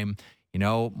time,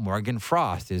 Morgan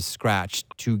Frost is scratched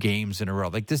 2 games in a row.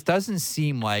 This doesn't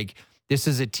seem like this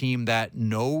is a team that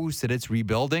knows that it's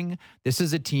rebuilding. This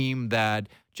is a team that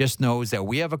just knows that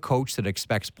we have a coach that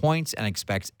expects points and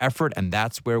expects effort, and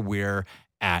that's where we're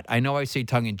at. I know I say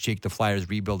tongue-in-cheek the Flyers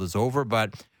rebuild is over,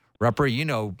 but Rupper,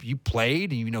 you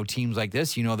played, and teams like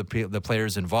this, the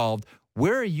players involved.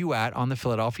 Where are you at on the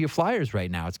Philadelphia Flyers right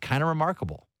now? It's kind of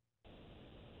remarkable.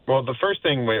 Well, the first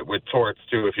thing with Torts,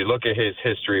 too, if you look at his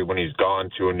history when he's gone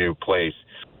to a new place,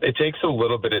 it takes a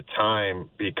little bit of time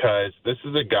because this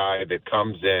is a guy that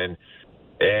comes in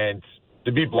and,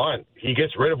 to be blunt, he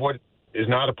gets rid of what is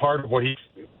not a part of what he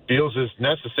feels is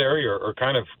necessary or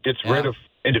kind of gets rid of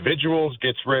individuals,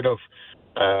 gets rid of,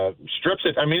 strips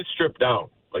it. It's stripped down.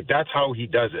 That's how he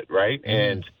does it, right?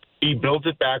 And he builds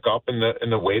it back up in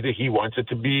the way that he wants it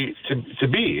to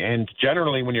be. And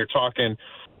generally, when you're talking,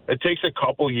 it takes a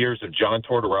couple years of John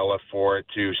Tortorella for it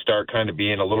to start kind of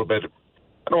being a little bit,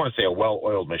 I don't want to say a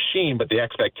well-oiled machine, but the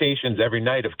expectations every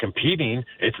night of competing,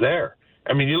 it's there.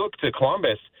 I mean, you look to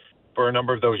Columbus for a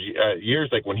number of those years,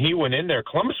 like when he went in there,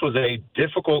 Columbus was a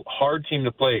difficult, hard team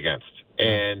to play against.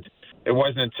 And it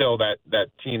wasn't until that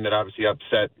team that obviously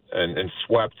upset and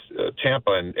swept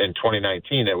Tampa in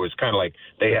 2019 that was kind of like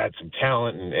they had some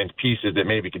talent and pieces that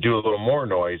maybe could do a little more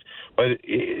noise. But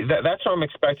that's what I'm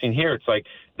expecting here. It's like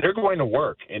they're going to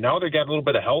work, and now they got a little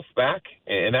bit of health back,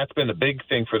 and that's been the big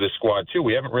thing for this squad too.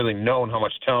 We haven't really known how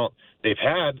much talent they've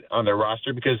had on their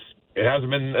roster because it hasn't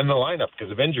been in the lineup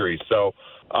because of injuries. So,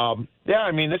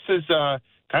 I mean, this is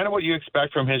kind of what you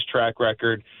expect from his track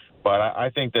record. But I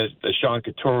think that the Sean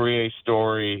Couturier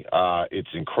story, it's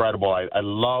incredible. I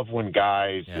love when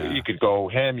guys, you could go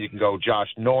him, you can go Josh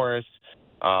Norris.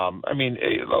 I mean,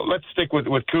 let's stick with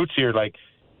Coots here. Like,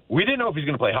 we didn't know if he's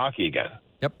going to play hockey again.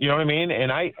 Yep. You know what I mean?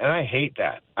 And I hate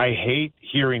that. I hate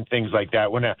hearing things like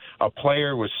that when a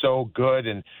player was so good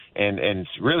and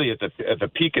really at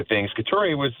the peak of things.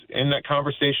 Couturier was in that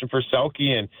conversation for Selke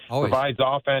and provides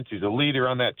offense. He's a leader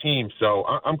on that team. So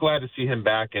I'm glad to see him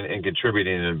back and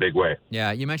contributing in a big way.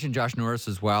 Yeah, you mentioned Josh Norris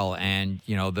as well. And,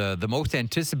 you know, the most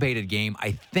anticipated game,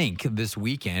 I think, this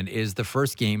weekend is the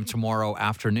first game tomorrow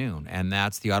afternoon. And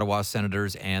that's the Ottawa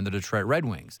Senators and the Detroit Red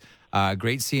Wings.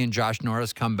 Great seeing Josh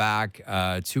Norris come back.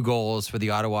 2 goals for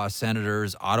the Ottawa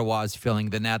Senators. Ottawa is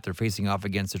filling the net. They're facing off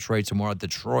against Detroit tomorrow.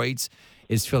 Detroit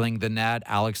is filling the net.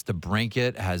 Alex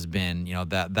DeBrincat has been, you know,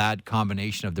 that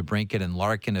combination of DeBrincat and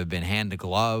Larkin have been hand to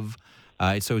glove.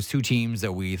 So it's 2 teams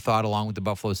that we thought, along with the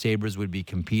Buffalo Sabres, would be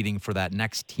competing for that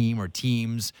next team or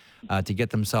teams to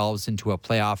get themselves into a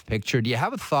playoff picture. Do you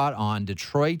have a thought on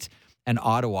Detroit and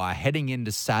Ottawa heading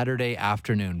into Saturday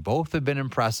afternoon? Both have been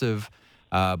impressive.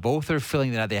 Both are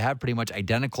filling that. They have pretty much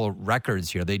identical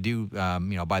records here. They do,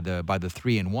 by the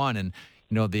 3-1, and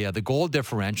the goal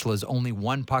differential is only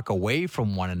 1 puck away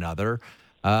from one another.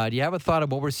 Do you have a thought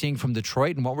of what we're seeing from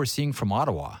Detroit and what we're seeing from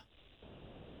Ottawa?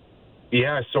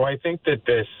 Yeah, so I think that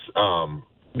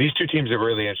these 2 teams are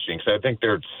really interesting. So I think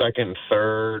they're second and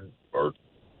third, or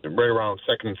right around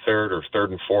second and third, or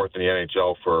third and fourth in the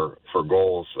NHL for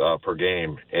goals per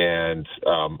game. And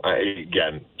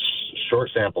again,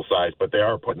 short sample size, but they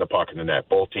are putting the puck in the net.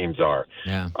 Both teams are.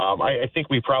 Yeah. I think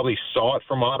we probably saw it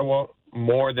from Ottawa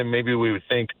more than maybe we would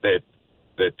think that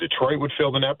Detroit would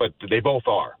fill the net, but they both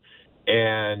are.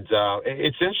 And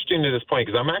it's interesting to this point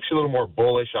because I'm actually a little more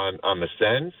bullish on the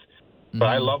Sens, but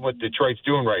I love what Detroit's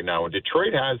doing right now. And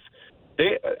Detroit I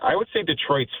would say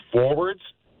Detroit's forwards,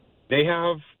 they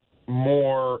have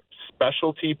more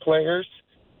specialty players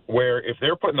where if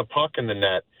they're putting the puck in the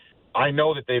net, I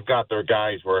know that they've got their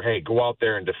guys where, hey, go out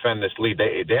there and defend this lead.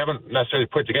 They haven't necessarily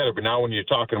put together, but now when you're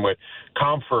talking with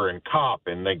Comfer and Kopp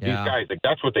and these guys,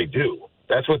 that's what they do.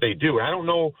 That's what they do. And I don't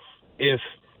know if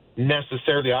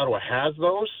necessarily Ottawa has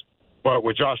those, but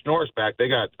with Josh Norris back, they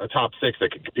got a top 6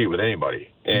 that can compete with anybody.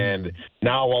 And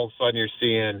now all of a sudden you're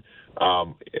seeing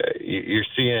on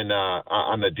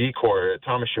the D-core,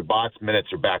 Thomas Chabot's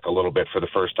minutes are back a little bit for the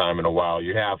first time in a while.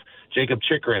 You have Jacob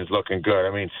Chikrin's looking good.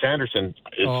 I mean, Sanderson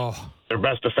is their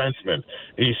best defenseman.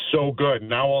 He's so good.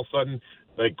 Now all of a sudden,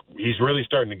 he's really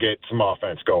starting to get some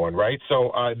offense going, right?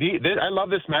 So I love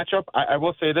this matchup. I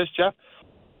will say this, Jeff.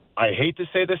 I hate to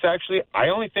say this, actually. I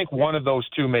only think one of those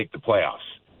 2 make the playoffs.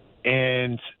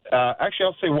 And actually,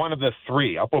 I'll say one of the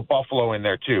 3. I'll put Buffalo in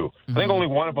there, too. I think only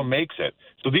one of them makes it.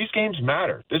 So these games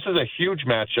matter. This is a huge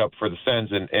matchup for the Sens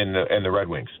and the Red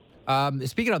Wings.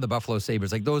 Speaking of the Buffalo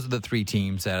Sabres, those are the 3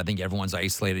 teams that I think everyone's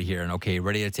isolated here and,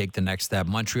 ready to take the next step.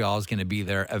 Montreal is going to be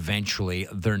there eventually.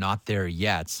 They're not there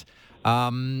yet.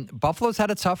 Buffalo's had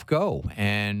a tough go,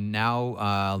 and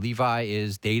now Levi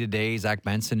is day-to-day. Zach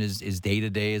Benson is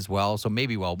day-to-day as well. So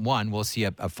maybe, we'll see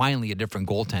finally a different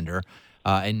goaltender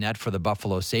in net for the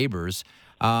Buffalo Sabres.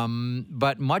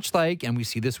 But much like, and we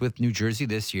see this with New Jersey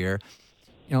this year,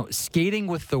 skating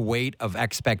with the weight of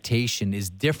expectation is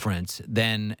different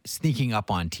than sneaking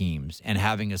up on teams and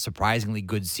having a surprisingly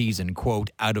good season, quote,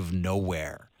 out of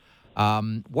nowhere.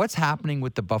 What's happening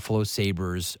with the Buffalo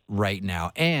Sabres right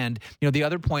now? And, the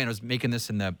other point, I was making this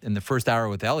in the first hour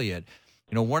with Elliot,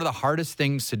 one of the hardest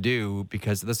things to do,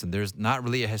 because, listen, there's not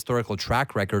really a historical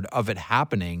track record of it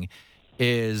happening,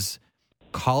 is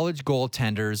college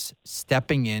goaltenders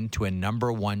stepping into a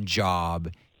number 1 job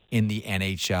in the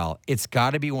NHL. It's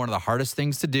got to be one of the hardest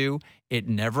things to do. It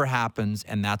never happens,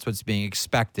 and that's what's being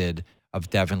expected of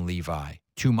Devin Levi.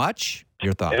 Too much?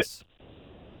 Your thoughts?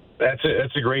 That's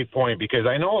a great point, because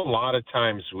I know a lot of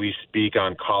times we speak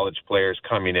on college players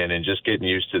coming in and just getting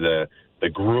used to the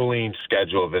grueling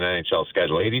schedule of an NHL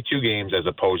schedule, 82 games as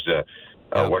opposed to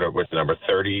what's the number,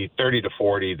 30 to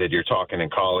 40 that you're talking in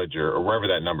college or wherever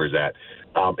that number's at.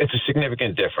 It's a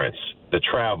significant difference. The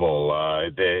travel,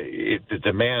 the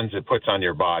demands it puts on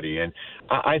your body. And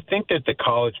I think that the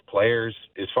college players,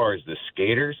 as far as the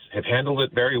skaters, have handled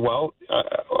it very well.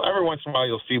 Every once in a while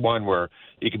you'll see one where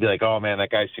you can be like, oh, man, that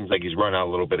guy seems like he's run out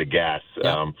a little bit of gas.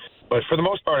 Yeah. But for the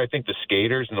most part, I think the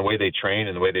skaters and the way they train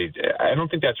and the way I don't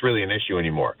think that's really an issue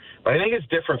anymore. But I think it's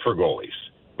different for goalies.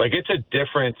 Like it's a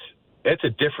different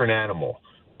animal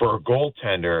for a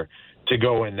goaltender to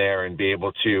go in there and be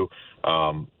able to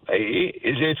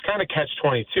it's kind of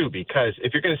catch-22 because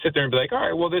if you're going to sit there and be like, all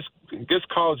right, well, this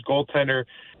college goaltender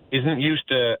isn't used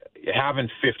to having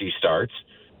 50 starts,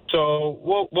 so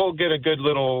we'll get a good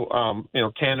little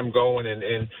tandem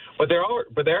going but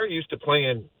they are used to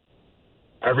playing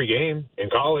every game in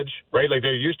college, right? Like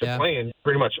they're used to playing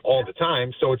pretty much all the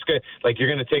time. So it's good. Like you're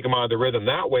going to take them out of the rhythm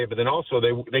that way, but then also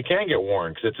they can get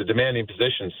worn because it's a demanding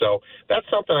position. So that's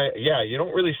something you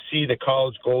don't really see the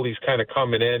college goalies kind of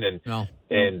coming in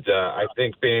and I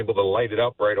think being able to light it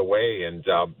up right away. And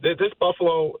this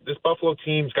Buffalo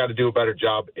team's got to do a better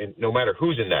job in no matter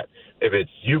who's in net. If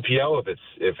it's UPL,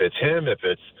 if it's him, if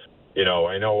it's,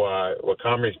 I know what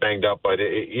Comrie's banged up, but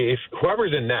if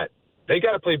whoever's in net, they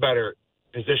got to play better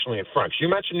positionally in front. You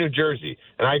mentioned New Jersey,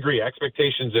 and I agree.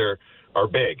 Expectations are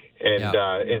big,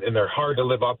 and they're hard to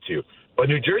live up to. But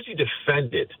New Jersey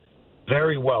defended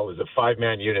very well as a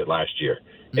five-man unit last year,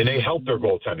 and they helped their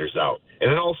goaltenders out. And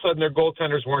then all of a sudden, their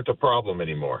goaltenders weren't a problem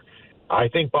anymore. I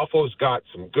think Buffalo's got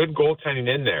some good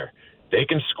goaltending in there. They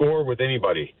can score with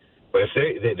anybody, but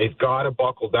if they've got to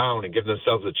buckle down and give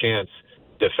themselves a chance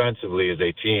defensively as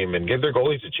a team, and give their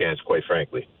goalies a chance, quite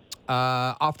frankly.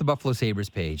 Off the Buffalo Sabres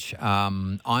page,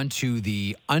 onto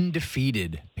the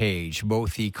undefeated page,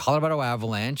 both the Colorado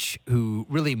Avalanche, who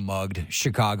really mugged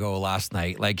Chicago last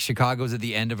night. Like, Chicago's at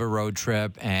the end of a road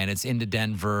trip, and it's into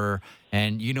Denver,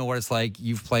 and you know what it's like.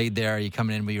 You've played there. You're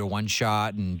coming in with your one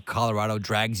shot, and Colorado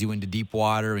drags you into deep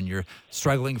water, and you're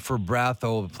struggling for breath.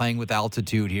 Oh, playing with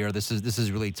altitude here. This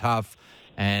is really tough.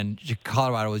 And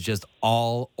Colorado was just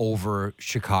all over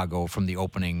Chicago from the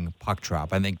opening puck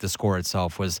drop. I think the score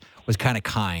itself was kind of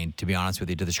kind, to be honest with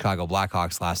you, to the Chicago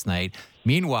Blackhawks last night.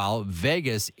 Meanwhile,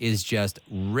 Vegas is just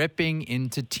ripping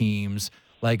into teams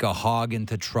like a hog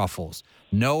into truffles.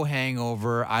 No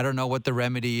hangover. I don't know what the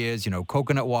remedy is.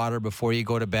 Coconut water before you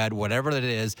go to bed, whatever it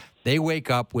is. They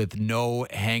wake up with no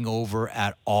hangover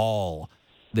at all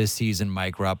this season,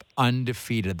 Mike Rupp.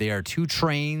 Undefeated. They are 2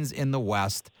 trains in the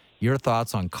West. Your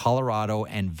thoughts on Colorado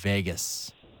and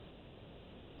Vegas?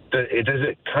 Does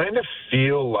it kind of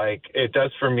feel like, it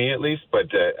does for me at least, but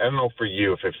I don't know for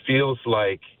you, if it feels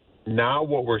like now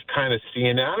what we're kind of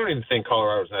seeing, I don't even think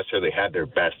Colorado's necessarily had their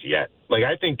best yet. Like,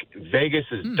 I think Vegas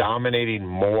is dominating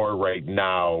more right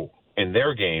now in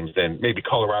their games than maybe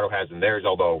Colorado has in theirs,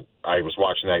 although I was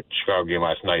watching that Chicago game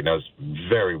last night and I was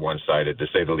very one-sided, to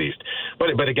say the least.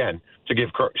 But again, to give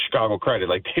Chicago credit,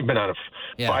 like they've been on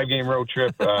a 5-game road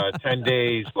trip, 10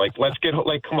 days. Like,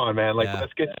 come on, man.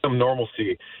 Let's get some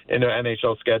normalcy in the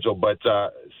NHL schedule. But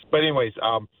anyways,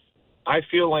 I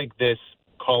feel like this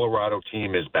Colorado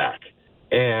team is back.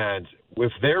 And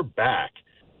if they're back,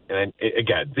 and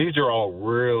again, these are all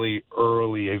really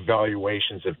early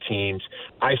evaluations of teams.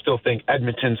 I still think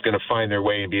Edmonton's going to find their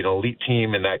way and be an elite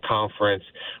team in that conference.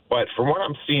 But from what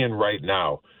I'm seeing right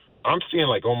now, I'm seeing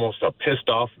like almost a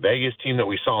pissed-off Vegas team that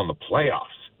we saw in the playoffs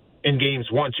in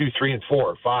games 1, 2, 3, and 4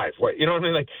 or 5. You know what I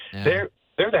mean? Like, they're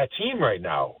that team right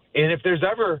now. And if there's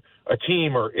ever a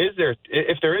team, or if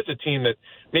there is a team that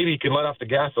maybe you can let off the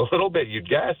gas a little bit, you'd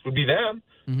guess would be them,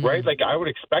 right? Like, I would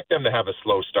expect them to have a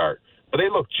slow start. But they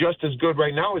look just as good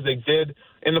right now as they did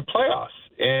in the playoffs.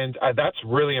 And that's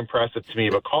really impressive to me.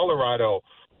 But Colorado,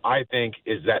 I think,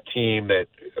 is that team that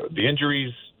the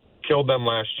injuries killed them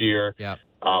last year. Yeah.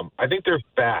 I think they're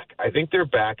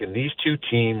back. And these 2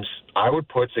 teams I would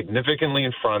put significantly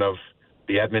in front of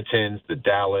the Edmontons, the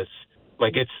Dallas.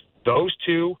 Like, it's those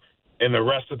 2 and the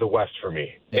rest of the West for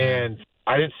me. Yeah. And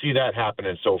I didn't see that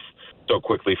happening so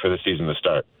quickly for the season to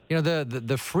start.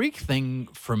 The freak thing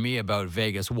for me about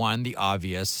Vegas, one, the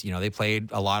obvious, they played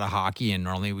a lot of hockey, and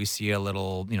normally we see a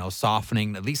little,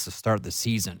 softening, at least to start the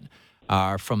season,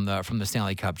 from the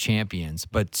Stanley Cup champions.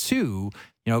 But 2,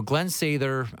 Glenn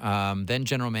Sather, then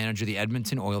general manager of the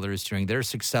Edmonton Oilers during their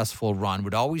successful run,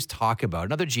 would always talk about,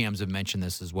 and other GMs have mentioned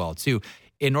this as well, too,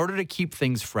 in order to keep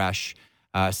things fresh,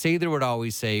 Sather would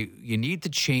always say, you need to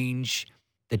change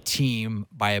the team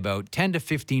by about 10 to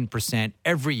 15%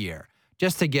 every year,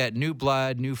 just to get new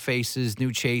blood, new faces,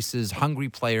 new chases, hungry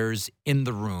players in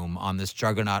the room on this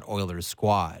juggernaut Oilers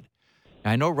squad.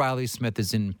 Now, I know Riley Smith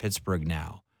is in Pittsburgh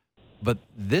now, But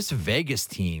this Vegas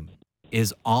team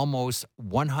is almost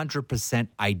 100%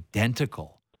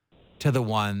 identical to the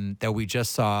one that we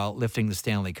just saw lifting the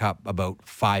Stanley Cup about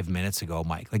 5 minutes ago,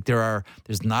 Mike. Like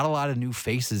there's not a lot of new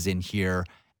faces in here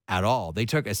at all. They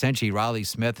took essentially Riley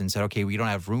Smith and said, okay, we don't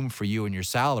have room for you and your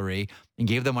salary, and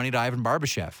gave the money to Ivan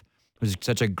Barbashev. It was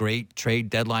such a great trade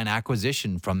deadline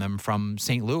acquisition from them from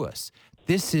St. Louis.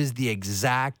 This is the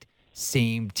exact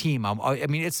same team. I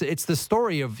mean, it's the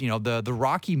story of, the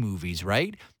Rocky movies,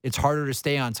 right? It's harder to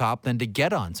stay on top than to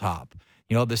get on top.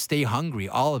 The stay hungry,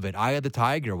 all of it. Eye of the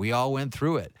Tiger, we all went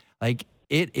through it. Like,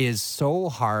 it is so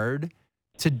hard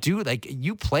to do. Like,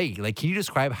 you play. Like, can you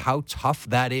describe how tough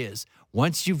that is?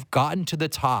 Once you've gotten to the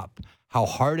top, how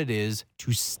hard it is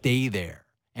to stay there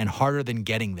and harder than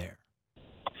getting there.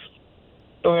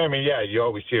 Well, I mean, yeah, you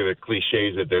always hear the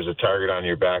cliches that there's a target on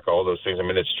your back, all those things. I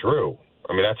mean, it's true.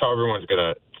 I mean, that's how everyone's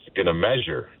gonna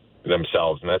measure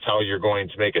themselves, and that's how you're going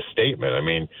to make a statement. I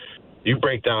mean, you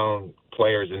break down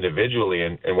players individually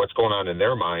and what's going on in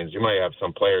their minds. You might have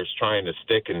some players trying to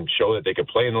stick and show that they can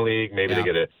play in the league. Maybe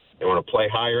they want to play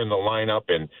higher in the lineup,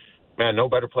 and man, no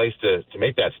better place to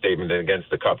make that statement than against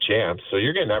the Cup champs. So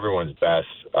you're getting everyone's best.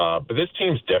 But this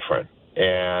team's different,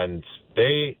 and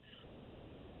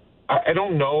I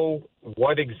don't know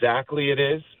what exactly it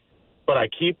is, but I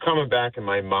keep coming back in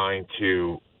my mind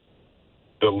to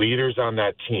the leaders on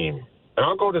that team. And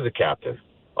I'll go to the captain.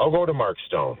 I'll go to Mark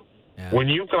Stone. Yeah. When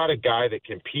you've got a guy that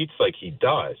competes like he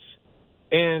does,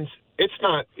 and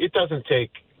it doesn't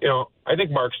take, I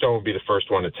think Mark Stone would be the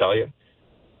first one to tell you,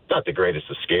 not the greatest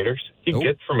of skaters. He can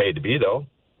get from A to B, though.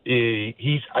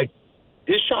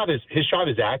 His shot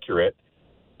is accurate.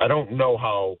 I don't know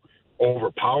how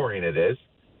overpowering it is.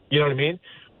 You know what I mean?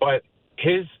 But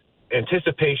his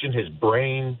anticipation, his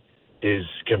brain, his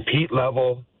compete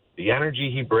level, the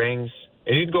energy he brings,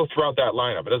 and you can go throughout that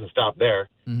lineup. It doesn't stop there.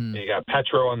 Mm-hmm. You got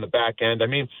Petro on the back end. I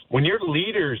mean, when your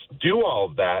leaders do all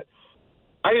of that,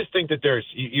 I just think that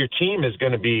your team is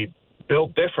going to be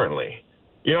built differently.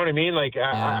 You know what I mean? Like,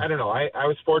 I don't know. I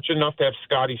was fortunate enough to have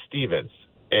Scotty Stevens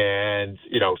and,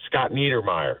 Scott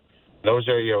Niedermayer. Those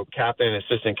are, captain and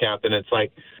assistant captain. It's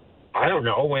like, I don't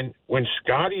know, when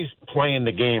Scotty's playing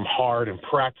the game hard and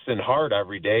practicing hard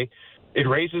every day, it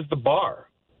raises the bar.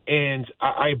 And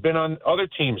I've been on other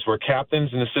teams where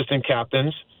captains and assistant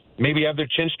captains maybe have their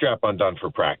chin strap undone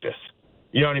for practice.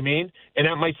 You know what I mean? And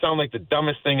that might sound like the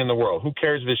dumbest thing in the world. Who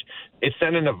cares if it's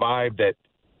sending a vibe that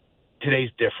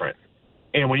today's different.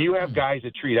 And when you have guys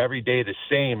that treat every day the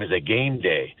same as a game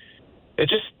day, it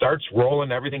just starts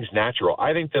rolling. Everything's natural.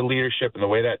 I think the leadership and the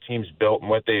way that team's built and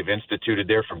what they've instituted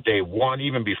there from day one,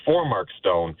 even before Mark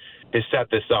Stone, has set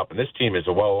this up. And this team is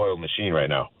a well-oiled machine right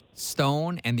now.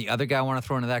 Stone, and the other guy I want to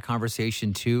throw into that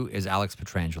conversation, too, is Alex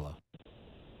Pietrangelo.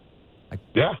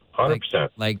 Yeah, 100%.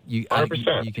 Like you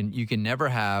 100%. You can never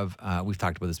have, we've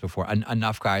talked about this before,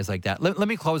 enough guys like that. Let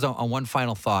me close on one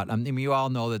final thought. I mean, you all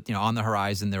know that, on the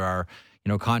horizon there are,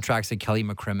 contracts that Kelly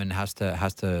McCrimmon has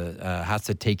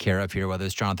to take care of here, whether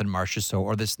it's Jonathan Marchessault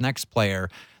or this next player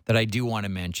that I do want to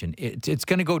mention. It's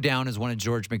going to go down as one of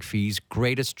George McPhee's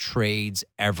greatest trades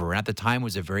ever, and at the time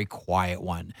was a very quiet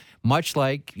one. Much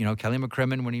like Kelly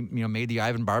McCrimmon when he made the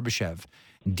Ivan Barbashev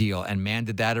deal, and man,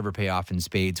 did that ever pay off in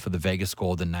spades for the Vegas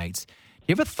Golden Knights. Do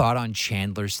you have a thought on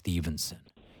Chandler Stevenson?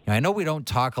 I know we don't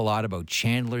talk a lot about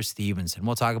Chandler Stevenson.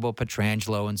 We'll talk about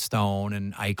Pietrangelo and Stone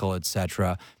and Eichel,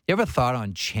 etc. You have a thought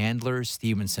on Chandler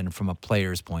Stevenson from a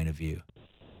player's point of view?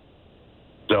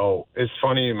 So it's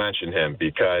funny you mention him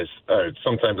because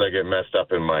sometimes I get messed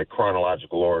up in my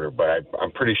chronological order, but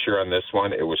I'm pretty sure on this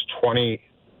one it was 20.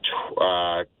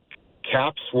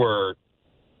 Caps were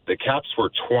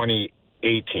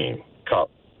 2018 Cup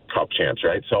champs,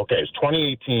 right? So okay, it's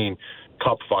 2018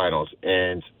 Cup Finals,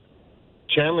 and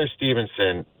Chandler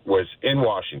Stevenson was in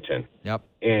Washington. Yep.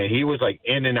 And he was like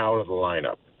in and out of the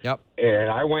lineup. Yep.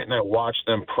 And I went and I watched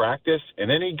them practice, and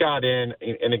then he got in.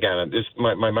 And again,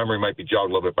 my memory might be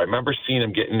jogged a little bit, but I remember seeing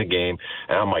him get in the game,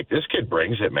 and I'm like, this kid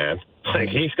brings it, man. Like,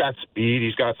 he's got speed,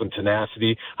 he's got some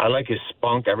tenacity. I like his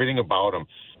spunk, everything about him.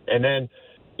 And then,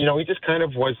 he just kind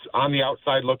of was on the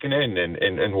outside looking in,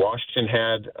 and Washington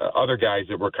had other guys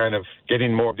that were kind of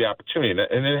getting more of the opportunity,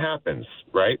 and it happens,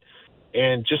 right?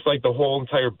 And just like the whole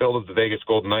entire build of the Vegas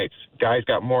Golden Knights, guys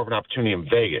got more of an opportunity in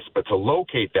Vegas. But to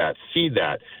locate that, see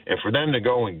that, and for them to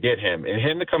go and get him, and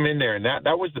him to come in there, and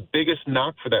that was the biggest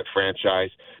knock for that franchise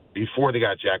before they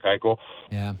got Jack Eichel.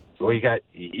 Yeah. Well,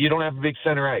 you don't have a big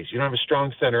center ice. You don't have a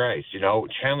strong center ice.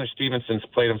 Chandler Stevenson's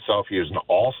played himself. He was an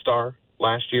all-star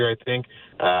last year, I think.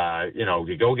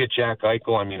 You go get Jack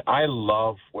Eichel. I mean, I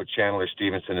love what Chandler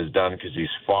Stevenson has done because he's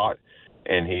fought.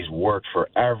 and he's worked for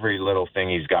every little thing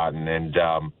he's gotten. And,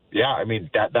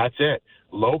 that's it.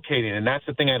 Locating, and that's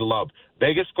the thing I love.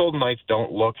 Vegas Golden Knights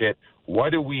don't look at what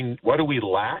do we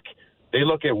lack. They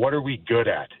look at what are we good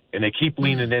at, and they keep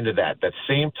leaning into that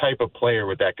same type of player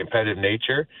with that competitive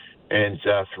nature. And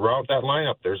throughout that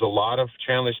lineup, there's a lot of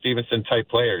Chandler Stevenson-type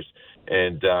players,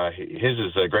 and his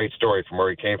is a great story from where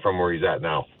he came from, where he's at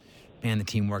now. And the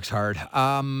team works hard.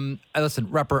 Listen,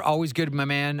 Repper, always good, my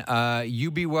man.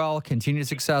 You be well, continued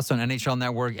success on NHL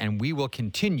Network, and we will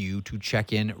continue to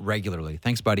check in regularly.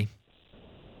 Thanks, buddy.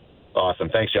 Awesome.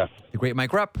 Thanks, Jeff. The great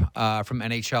Mike Rupp from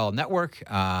NHL Network,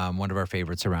 one of our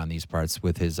favorites around these parts,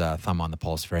 with his thumb on the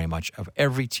pulse very much of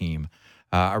every team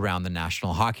around the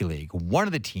National Hockey League. One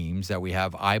of the teams that we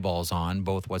have eyeballs on,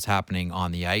 both what's happening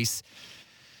on the ice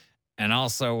and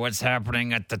also what's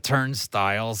happening at the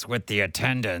turnstiles with the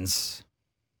attendance,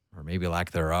 or maybe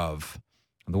lack thereof,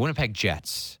 the Winnipeg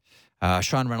Jets.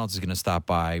 Sean Reynolds is going to stop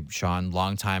by. Sean,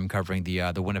 long time covering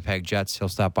the Winnipeg Jets. He'll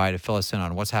stop by to fill us in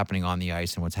on what's happening on the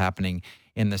ice and what's happening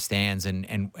in the stands,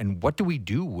 and what do we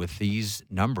do with these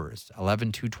numbers?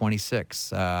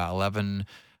 11-2-26,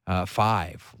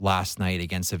 11-5 last night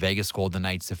against the Vegas Golden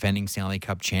Knights, defending Stanley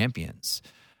Cup champions.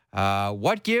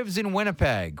 What gives in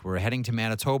Winnipeg? We're heading to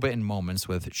Manitoba in moments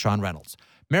with Sean Reynolds.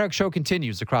 Merrick Show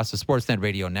continues across the Sportsnet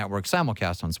Radio Network,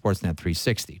 simulcast on Sportsnet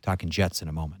 360. Talking Jets in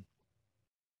a moment.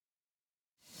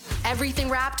 Everything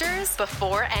Raptors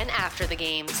before and after the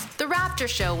games. The Raptor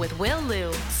Show with Will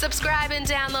Liu. Subscribe and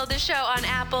download the show on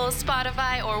Apple,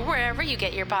 Spotify, or wherever you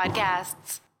get your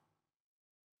podcasts.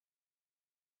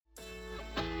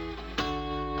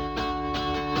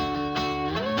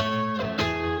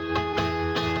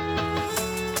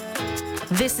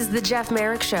 This is the Jeff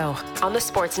Merrick Show on the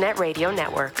Sportsnet Radio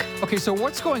Network. Okay, so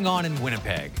what's going on in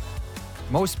Winnipeg?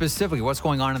 Most specifically, what's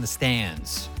going on in the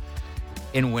stands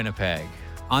in Winnipeg?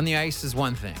 On the ice is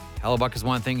one thing. Hellebuck is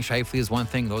one thing. Scheifele is one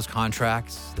thing. Those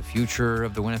contracts, the future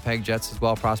of the Winnipeg Jets as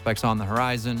well, prospects on the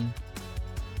horizon.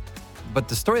 But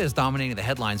the story that's dominating the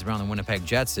headlines around the Winnipeg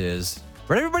Jets is,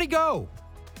 where'd everybody go?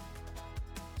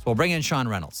 So we'll bring in Sean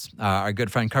Reynolds, our good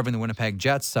friend covering the Winnipeg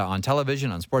Jets on television,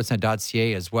 on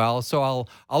Sportsnet.ca as well. So I'll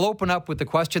open up with the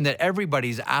question that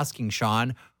everybody's asking,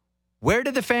 Sean. Where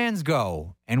did the fans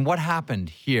go, and what happened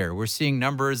here? We're seeing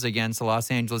numbers against the Los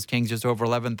Angeles Kings, just over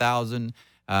 11,000.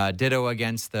 Ditto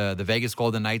against the Vegas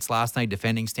Golden Knights last night,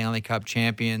 defending Stanley Cup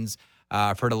champions.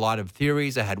 I've heard a lot of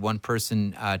theories. I had one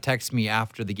person text me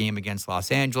after the game against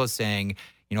Los Angeles saying,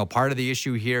 part of the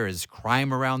issue here is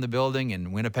crime around the building, and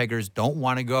Winnipeggers don't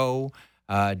want to go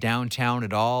downtown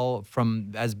at all.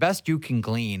 From as best you can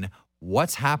glean,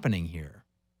 what's happening here?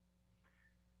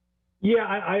 Yeah,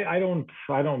 I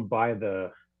don't buy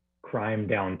the crime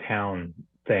downtown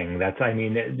thing.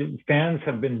 Fans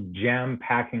have been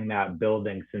jam-packing that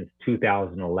building since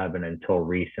 2011 until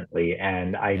recently.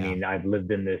 And I've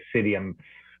lived in this city. I'm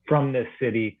from this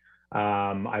city.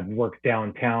 I've worked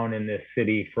downtown in this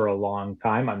city for a long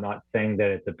time. I'm not saying that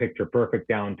it's a picture-perfect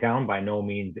downtown. By no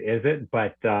means is it,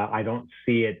 but I don't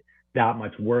see it that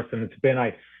much worse than it's been.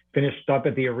 I finished up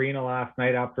at the arena last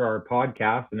night after our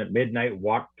podcast, and at midnight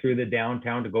walked through the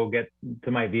downtown to go get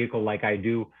to my vehicle like I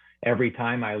do every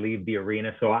time I leave the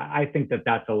arena. So I think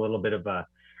that's a little bit of a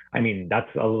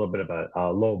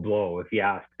low blow, if you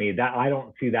ask me. That I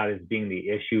don't see that as being the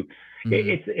issue.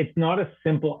 Mm-hmm. It's not a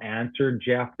simple answer,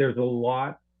 Jeff. There's a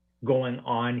lot going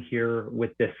on here with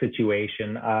this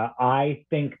situation. I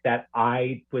think that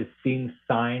I was seeing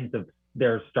signs of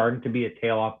there starting to be a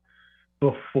tail off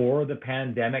before the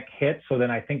pandemic hit. So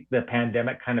then I think the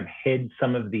pandemic kind of hid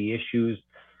some of the issues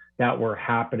that were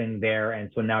happening there.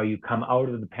 And so now you come out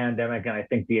of the pandemic, and I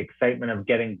think the excitement of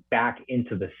getting back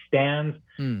into the stands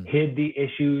hid the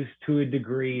issues to a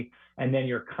degree. And then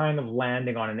you're kind of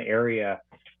landing on an area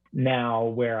now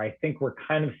where I think we're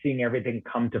kind of seeing everything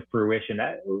come to fruition.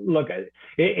 Look,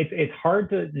 it's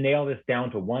hard to nail this down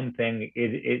to one thing,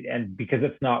 and because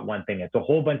it's not one thing, it's a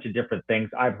whole bunch of different things.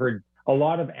 I've heard a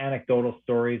lot of anecdotal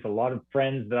stories. A lot of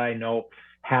friends that I know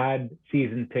had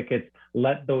season tickets,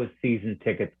 let those season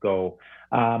tickets go.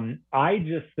 I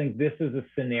just think this is a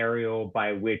scenario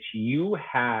by which you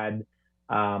had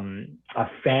a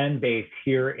fan base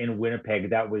here in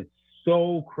Winnipeg that was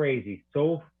so crazy,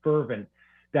 so fervent,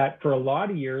 that for a lot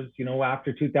of years,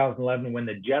 after 2011, when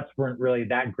the Jets weren't really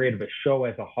that great of a show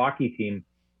as a hockey team,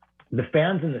 the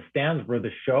fans in the stands were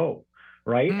the show,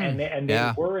 right? And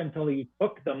they were until you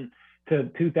took them to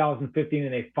 2015,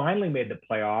 and they finally made the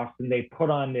playoffs, and they put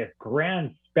on this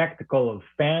grand spectacle of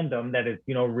fandom that is,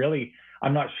 really,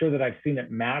 I'm not sure that I've seen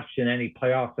it matched in any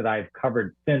playoffs that I've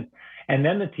covered since. And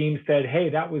then the team said, hey,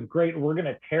 that was great. We're going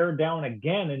to tear down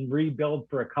again and rebuild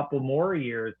for a couple more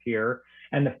years here.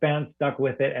 And the fans stuck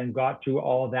with it and got through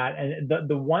all of that. And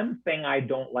the one thing I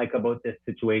don't like about this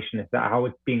situation is that how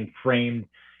it's being framed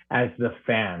as the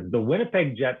fans. The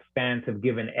Winnipeg Jets fans have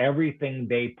given everything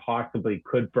they possibly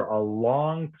could for a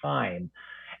long time.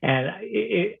 And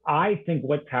I think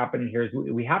what's happening here is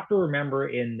we have to remember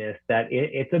in this that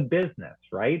it's a business,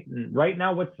 right? And right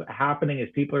now, what's happening is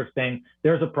people are saying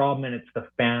there's a problem and it's the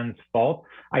fans' fault.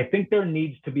 I think there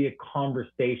needs to be a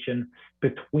conversation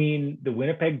between the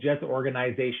Winnipeg Jets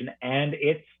organization and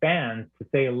its fans to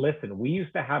say, listen, we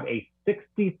used to have a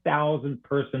 60,000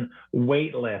 person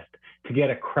wait list to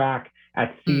get a crack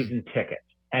at season tickets.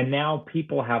 And now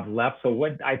people have left. So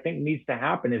what I think needs to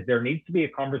happen is there needs to be a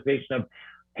conversation of,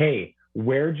 hey,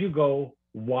 where'd you go?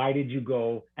 Why did you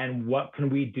go? And what can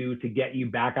we do to get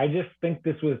you back? I just think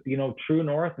this was, true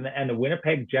north. And the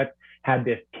Winnipeg Jets had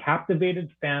this captivated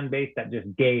fan base that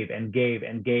just gave and gave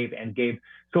and gave and gave.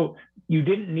 So you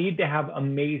didn't need to have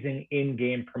amazing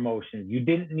in-game promotions. You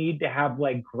didn't need to have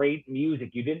great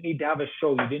music. You didn't need to have a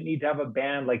show. You didn't need to have a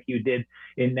band like you did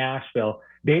in Nashville.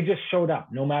 They just showed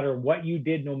up no matter what you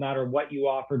did, no matter what you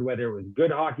offered, whether it was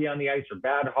good hockey on the ice or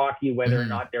bad hockey, whether or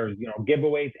not there's,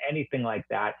 giveaways, anything like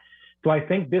that. So I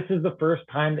think this is the first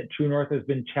time that True North has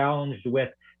been challenged with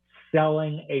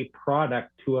selling a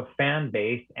product to a fan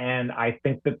base. And I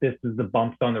think that this is the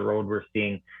bumps on the road we're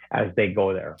seeing as they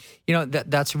go there.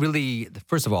 That's really,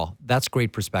 first of all, that's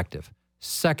great perspective.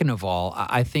 Second of all,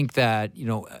 I think that,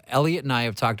 Elliot and I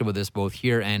have talked about this both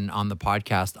here and on the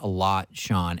podcast a lot,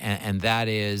 Sean, and that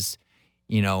is,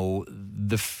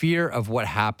 the fear of what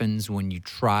happens when you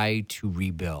try to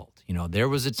rebuild. There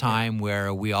was a time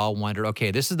where we all wondered,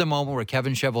 okay, this is the moment where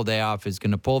Kevin Cheveldayoff is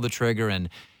going to pull the trigger and,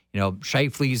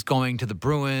 Scheifele's going to the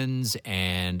Bruins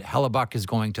and Hellebuck is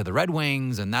going to the Red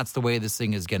Wings, and that's the way this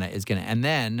thing is gonna. And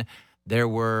then there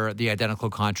were the identical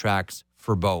contracts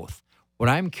for both. What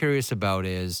I'm curious about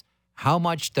is how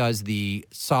much does the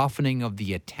softening of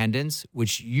the attendance,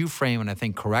 which you frame and I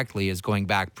think correctly is going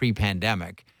back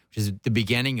pre-pandemic, which is the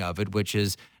beginning of it, which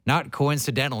is not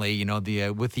coincidentally,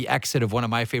 with the exit of one of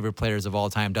my favorite players of all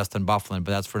time, Dustin Byfuglien,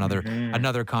 but that's for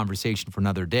another conversation for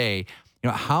another day.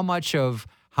 How much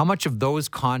of those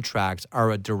contracts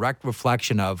are a direct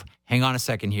reflection of, hang on a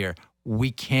second here,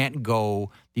 we can't go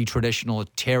the traditional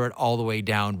tear it all the way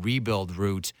down rebuild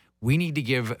route. We need to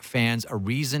give fans a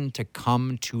reason to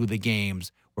come to the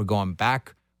games. We're going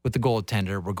back with the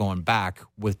goaltender. We're going back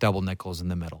with double nickels in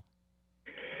the middle.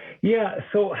 Yeah,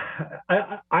 so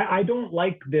I don't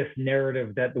like this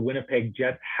narrative that the Winnipeg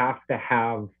Jets have to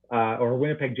have, or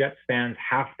Winnipeg Jets fans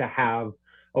have to have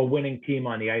a winning team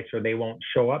on the ice or they won't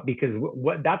show up, because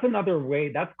that's another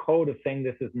way, that's code of saying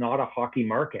this is not a hockey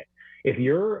market. If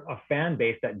you're a fan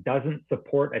base that doesn't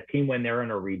support a team when they're in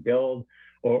a rebuild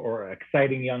or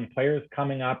exciting young players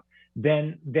coming up,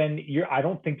 then I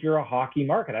don't think you're a hockey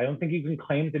market. I don't think you can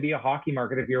claim to be a hockey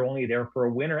market if you're only there for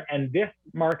a winner. And this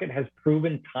market has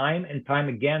proven time and time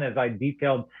again, as I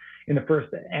detailed in the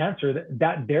first answer,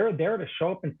 that they're there to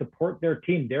show up and support their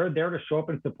team. They're there to show up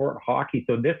and support hockey.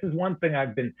 So this is one thing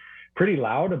I've been pretty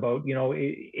loud about,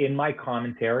 in my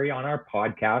commentary on our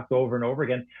podcast over and over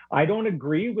again. I don't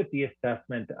agree with the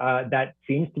assessment that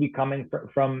seems to be coming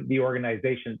from the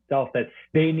organization itself, that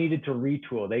they needed to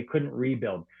retool. They couldn't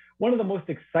rebuild. One of the most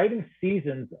exciting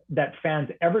seasons that fans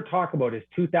ever talk about is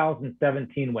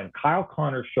 2017, when Kyle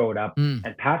Connor showed up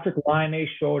and Patrick Laine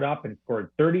showed up and scored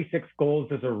 36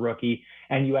 goals as a rookie.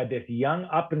 And you had this young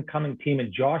up and coming team,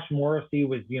 and Josh Morrissey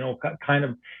was, kind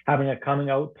of having a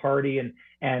coming out party, and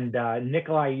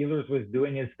Nikolai Ehlers was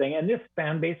doing his thing. And this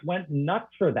fan base went nuts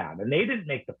for that. And they didn't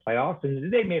make the playoffs,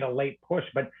 and they made a late push,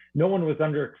 but no one was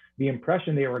under the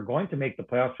impression they were going to make the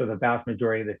playoffs for the vast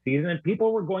majority of the season. And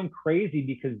people were going crazy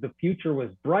because the future was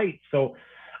bright. So,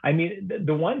 I mean,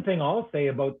 the one thing I'll say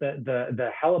about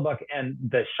the Hellebuck and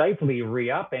the Scheifele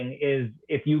re-upping is,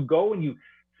 if you go and you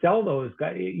sell those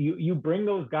guys, you bring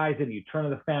those guys in, you turn to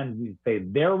the fans and you say,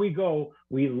 there we go,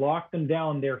 we locked them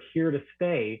down, they're here to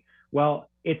stay. Well,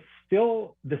 it's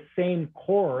still the same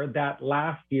core that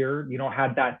last year,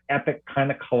 had that epic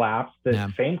kind of collapse.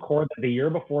 The same core that the year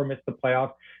before missed the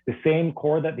playoffs. The same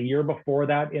core that the year before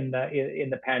that in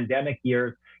the pandemic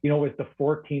years, was the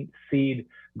 14th seed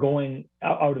going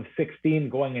out of 16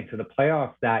 going into the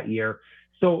playoffs that year.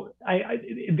 So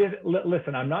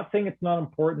listen, I'm not saying it's not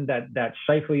important that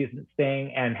Scheifele isn't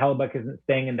staying and Hellebuck isn't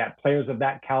staying, and that players of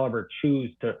that caliber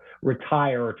choose to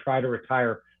retire or try to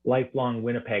retire lifelong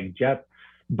Winnipeg Jets,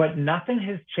 but nothing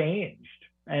has changed.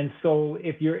 And so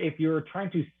if you're trying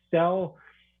to sell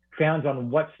fans on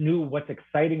what's new, what's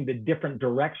exciting, the different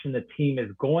direction the team is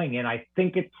going in. I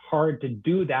think it's hard to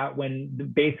do that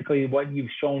when basically what you've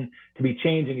shown to be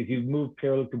changing is you've moved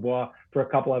Pierre-Luc Dubois for a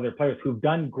couple other players who've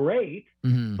done great,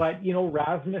 but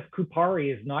Rasmus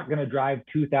Kupari is not going to drive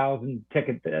 2,000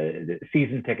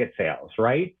 season ticket sales,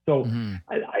 right? So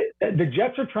the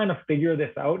Jets are trying to figure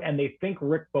this out, and they think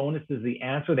Rick Bowness is the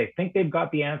answer. They think they've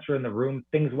got the answer in the room.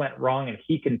 Things went wrong, and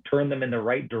he can turn them in the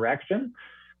right direction.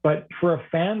 But for a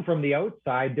fan from the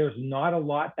outside, there's not a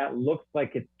lot that looks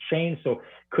like it's changed. So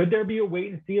could there be a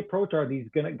wait and see approach? Are these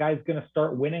guys going to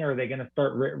start winning? Or are they going to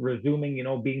start resuming,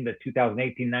 being the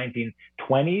 2018, 19,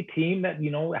 20 team that,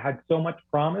 had so much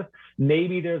promise?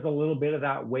 Maybe there's a little bit of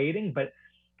that waiting. But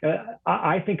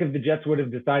I think if the Jets would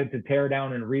have decided to tear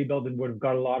down and rebuild and would have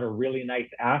got a lot of really nice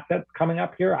assets coming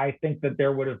up here, I think that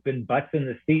there would have been butts in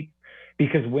the seats,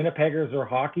 because Winnipeggers are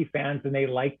hockey fans and they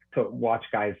like to watch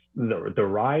the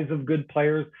rise of good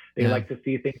players. They like to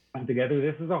see things come together.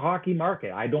 This is a hockey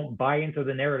market. I don't buy into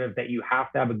the narrative that you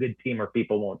have to have a good team or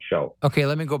people won't show. Okay,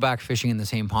 let me go back fishing in the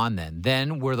same pond then.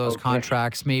 Then were those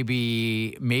contracts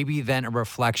maybe then a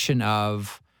reflection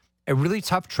of a really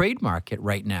tough trade market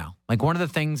right now? Like, one of the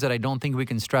things that I don't think we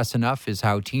can stress enough is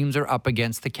how teams are up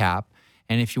against the cap.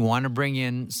 And if you want to bring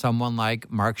in someone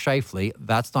like Mark Scheifele,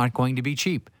 that's not going to be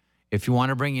cheap. If you want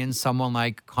to bring in someone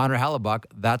like Connor Hellebuck,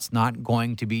 that's not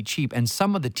going to be cheap. And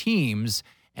some of the teams,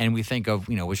 and we think of,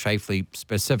 with Scheifele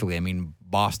specifically, I mean,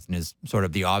 Boston is sort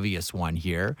of the obvious one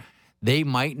here. They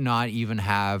might not even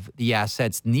have the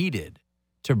assets needed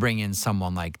to bring in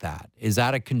someone like that. Is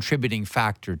that a contributing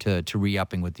factor to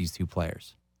re-upping with these two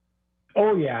players?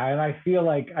 Oh yeah, and I feel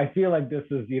like this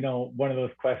is one of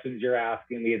those questions you're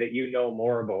asking me that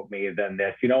more about me than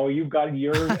this. You're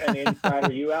an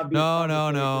insider. You have these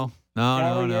No.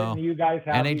 You guys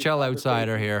have NHL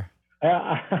outsider here.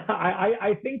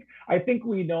 I think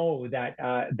we know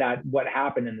that what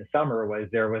happened in the summer was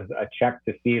there was a check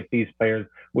to see if these players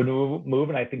would move,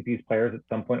 and I think these players at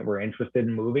some point were interested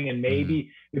in moving, and maybe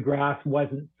the grass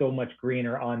wasn't so much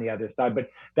greener on the other side. But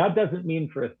that doesn't mean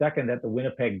for a second that the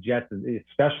Winnipeg Jets,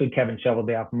 especially Kevin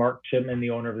Cheveldayoff, Mark Chipman, the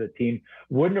owner of the team,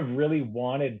 wouldn't have really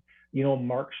wanted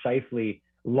Mark Scheifele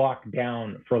locked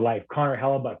down for life. Connor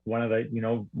Hellebuck, one of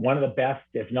the best,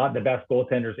 if not the best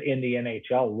goaltenders in the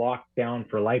NHL, locked down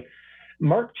for life.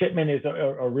 Mark Chipman is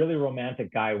a really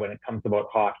romantic guy when it comes about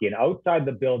hockey. And outside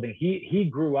the building, he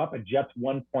grew up a Jets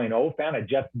 1.0 fan, a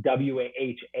Jets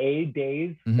WHA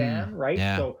days fan, right?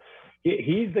 Yeah. So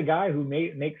he's the guy who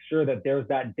makes sure that there's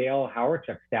that Dale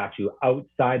Hawerchuk statue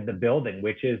outside the building,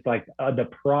 which is like the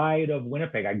pride of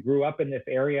Winnipeg. I grew up in this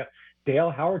area.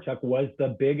 Dale Hawerchuk was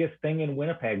the biggest thing in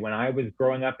Winnipeg when I was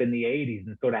growing up in the 80s.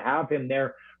 And so to have him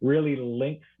there really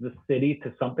links the city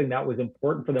to something that was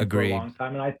important for them for a long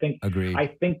time. And I think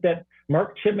that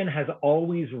Mark Chipman has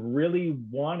always really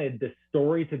wanted the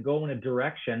story to go in a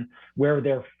direction where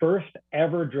their first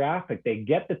ever draft pick, they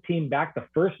get the team back. The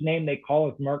first name they call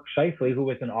is Mark Scheifele, who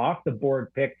was an off the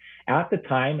board pick at the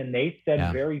time. And they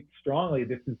said very strongly,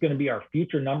 this is going to be our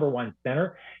future number one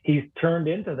center. He's turned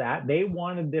into that. They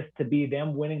wanted this to be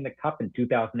them winning the cup in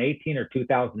 2018 or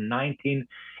 2019.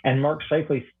 And Mark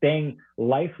Scheifele staying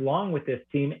lifelong with this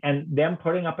team and them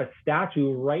putting up a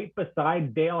statue right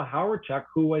beside Dale Hawerchuk,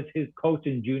 who was his coach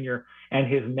in junior and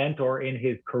his mentor in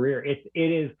his career. It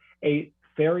is a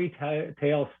fairy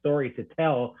tale story to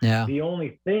tell. Yeah. The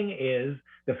only thing is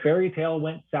the fairy tale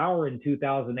went sour in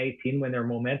 2018 when their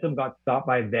momentum got stopped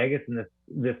by Vegas, and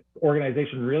this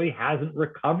organization really hasn't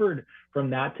recovered from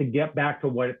that to get back to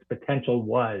what its potential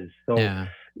was. So. Yeah.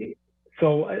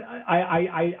 So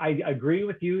I agree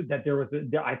with you that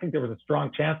I think there was a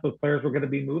strong chance those players were going to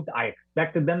be moved. I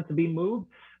expected them to be moved,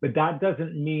 but that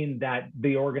doesn't mean that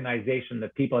the organization, the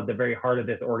people at the very heart of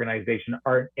this organization,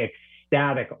 aren't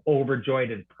ecstatic, overjoyed,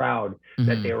 and proud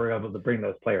that they were able to bring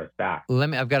those players back.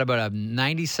 I've got about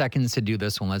 90 seconds to do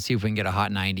this one. Let's see if we can get a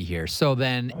hot 90 here. So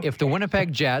then, if the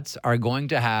Winnipeg Jets are going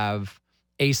to have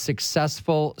a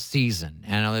successful season,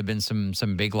 and I know there have been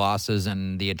some big losses,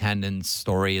 and the attendance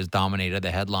story has dominated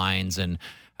the headlines, and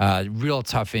real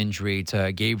tough injury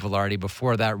to Gabe Vilardi.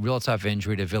 Before that, real tough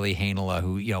injury to Ville Heinola,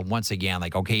 who, once again,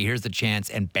 okay, here's the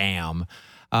chance, and bam.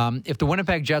 If the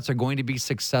Winnipeg Jets are going to be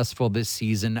successful this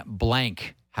season,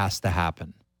 blank has to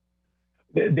happen.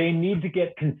 They need to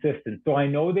get consistent. So I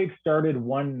know they've started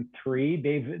 1-3.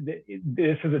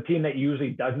 This is a team that usually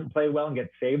doesn't play well and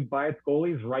gets saved by its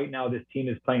goalies. Right now, this team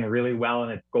is playing really well,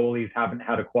 and its goalies haven't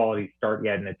had a quality start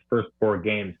yet in its first 4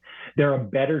 games. They're a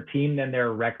better team than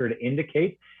their record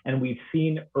indicates, and we've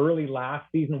seen early last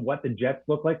season what the Jets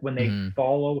look like when they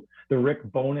follow the Rick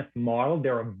Bowness model.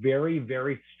 They're a very,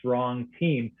 very strong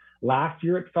team. Last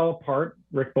year it fell apart.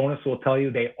 Rick Bowness will tell you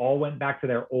they all went back to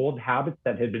their old habits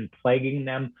that had been plaguing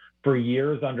them for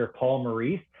years under Paul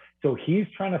Maurice. So he's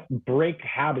trying to break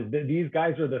habits. These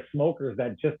guys are the smokers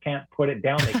that just can't put it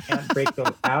down. They can't break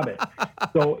those habits.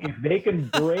 So if they can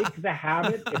break the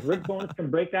habit, if Rick Bowness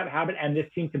can break that habit and this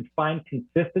team can find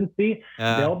consistency,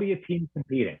 they'll be a team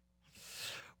competing.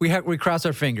 We cross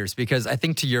our fingers because I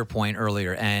think to your point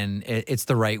earlier, and it's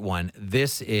the right one,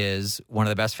 this is one of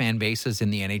the best fan bases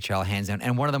in the NHL, hands down,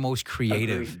 and one of the most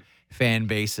creative fan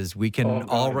bases. We can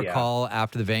all recall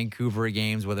after the Vancouver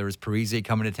games, whether it was Parise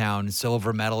coming to town,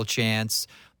 silver medal chants,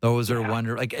 those are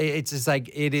wonderful. Like, it's just like,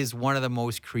 it is one of the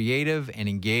most creative and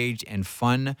engaged and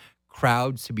fun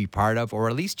crowds to be part of, or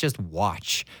at least just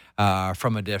watch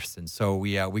from a distance. So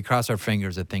we cross our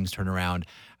fingers that things turn around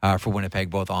for Winnipeg,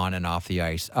 both on and off the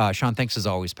ice. Sean, thanks as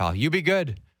always, pal. You be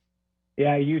good.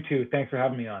 Yeah, you too. Thanks for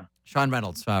having me on. Sean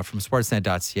Reynolds from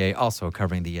Sportsnet.ca, also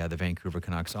covering the Vancouver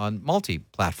Canucks on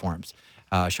multi-platforms.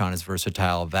 Sean is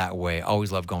versatile that way.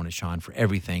 Always love going to Sean for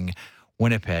everything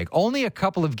Winnipeg. Only a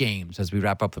couple of games as we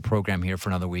wrap up the program here for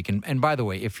another week. And by the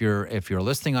way, if you're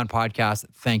listening on podcast,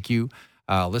 thank you.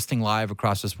 Listening live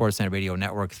across the Sportsnet Radio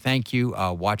Network, thank you.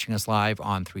 Watching us live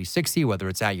on 360, whether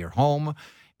it's at your home,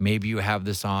 maybe you have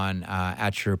this on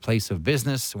at your place of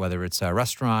business, whether it's a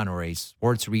restaurant or a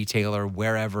sports retailer,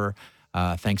 wherever.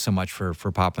 Thanks so much for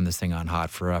popping this thing on hot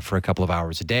for a couple of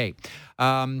hours a day.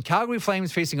 Calgary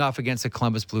Flames facing off against the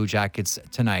Columbus Blue Jackets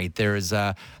tonight. There's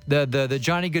the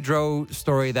Johnny Gaudreau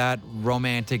story. That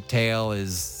romantic tale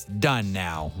is done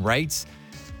now, right?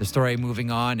 The story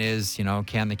moving on is,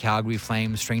 can the Calgary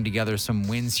Flames string together some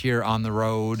wins here on the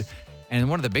road? And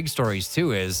one of the big stories,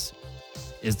 too, is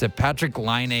the Patrick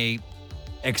Laine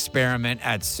experiment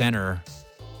at center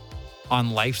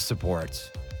on life support,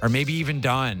 or maybe even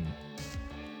done.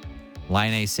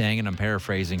 Laine saying, and I'm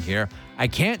paraphrasing here, I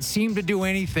can't seem to do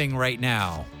anything right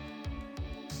now.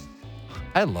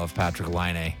 I love Patrick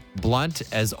Laine. Blunt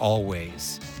as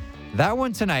always. That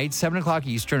one tonight, 7 o'clock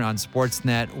Eastern on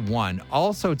Sportsnet 1.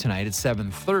 Also tonight at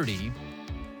 7:30,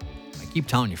 I keep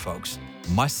telling you folks,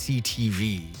 must-see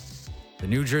TV. The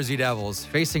New Jersey Devils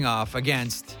facing off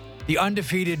against the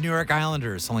undefeated New York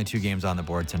Islanders. Only 2 games on the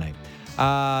board tonight.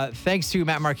 Thanks to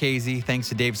Matt Marchese. Thanks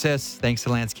to Dave Siss. Thanks to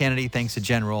Lance Kennedy. Thanks to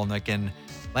Jen Rolnick. And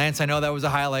Lance, I know that was a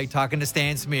highlight talking to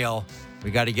Stan Smeel. We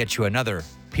got to get you another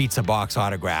pizza box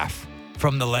autograph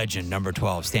from the legend, number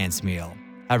 12, Stan Smeel.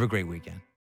 Have a great weekend.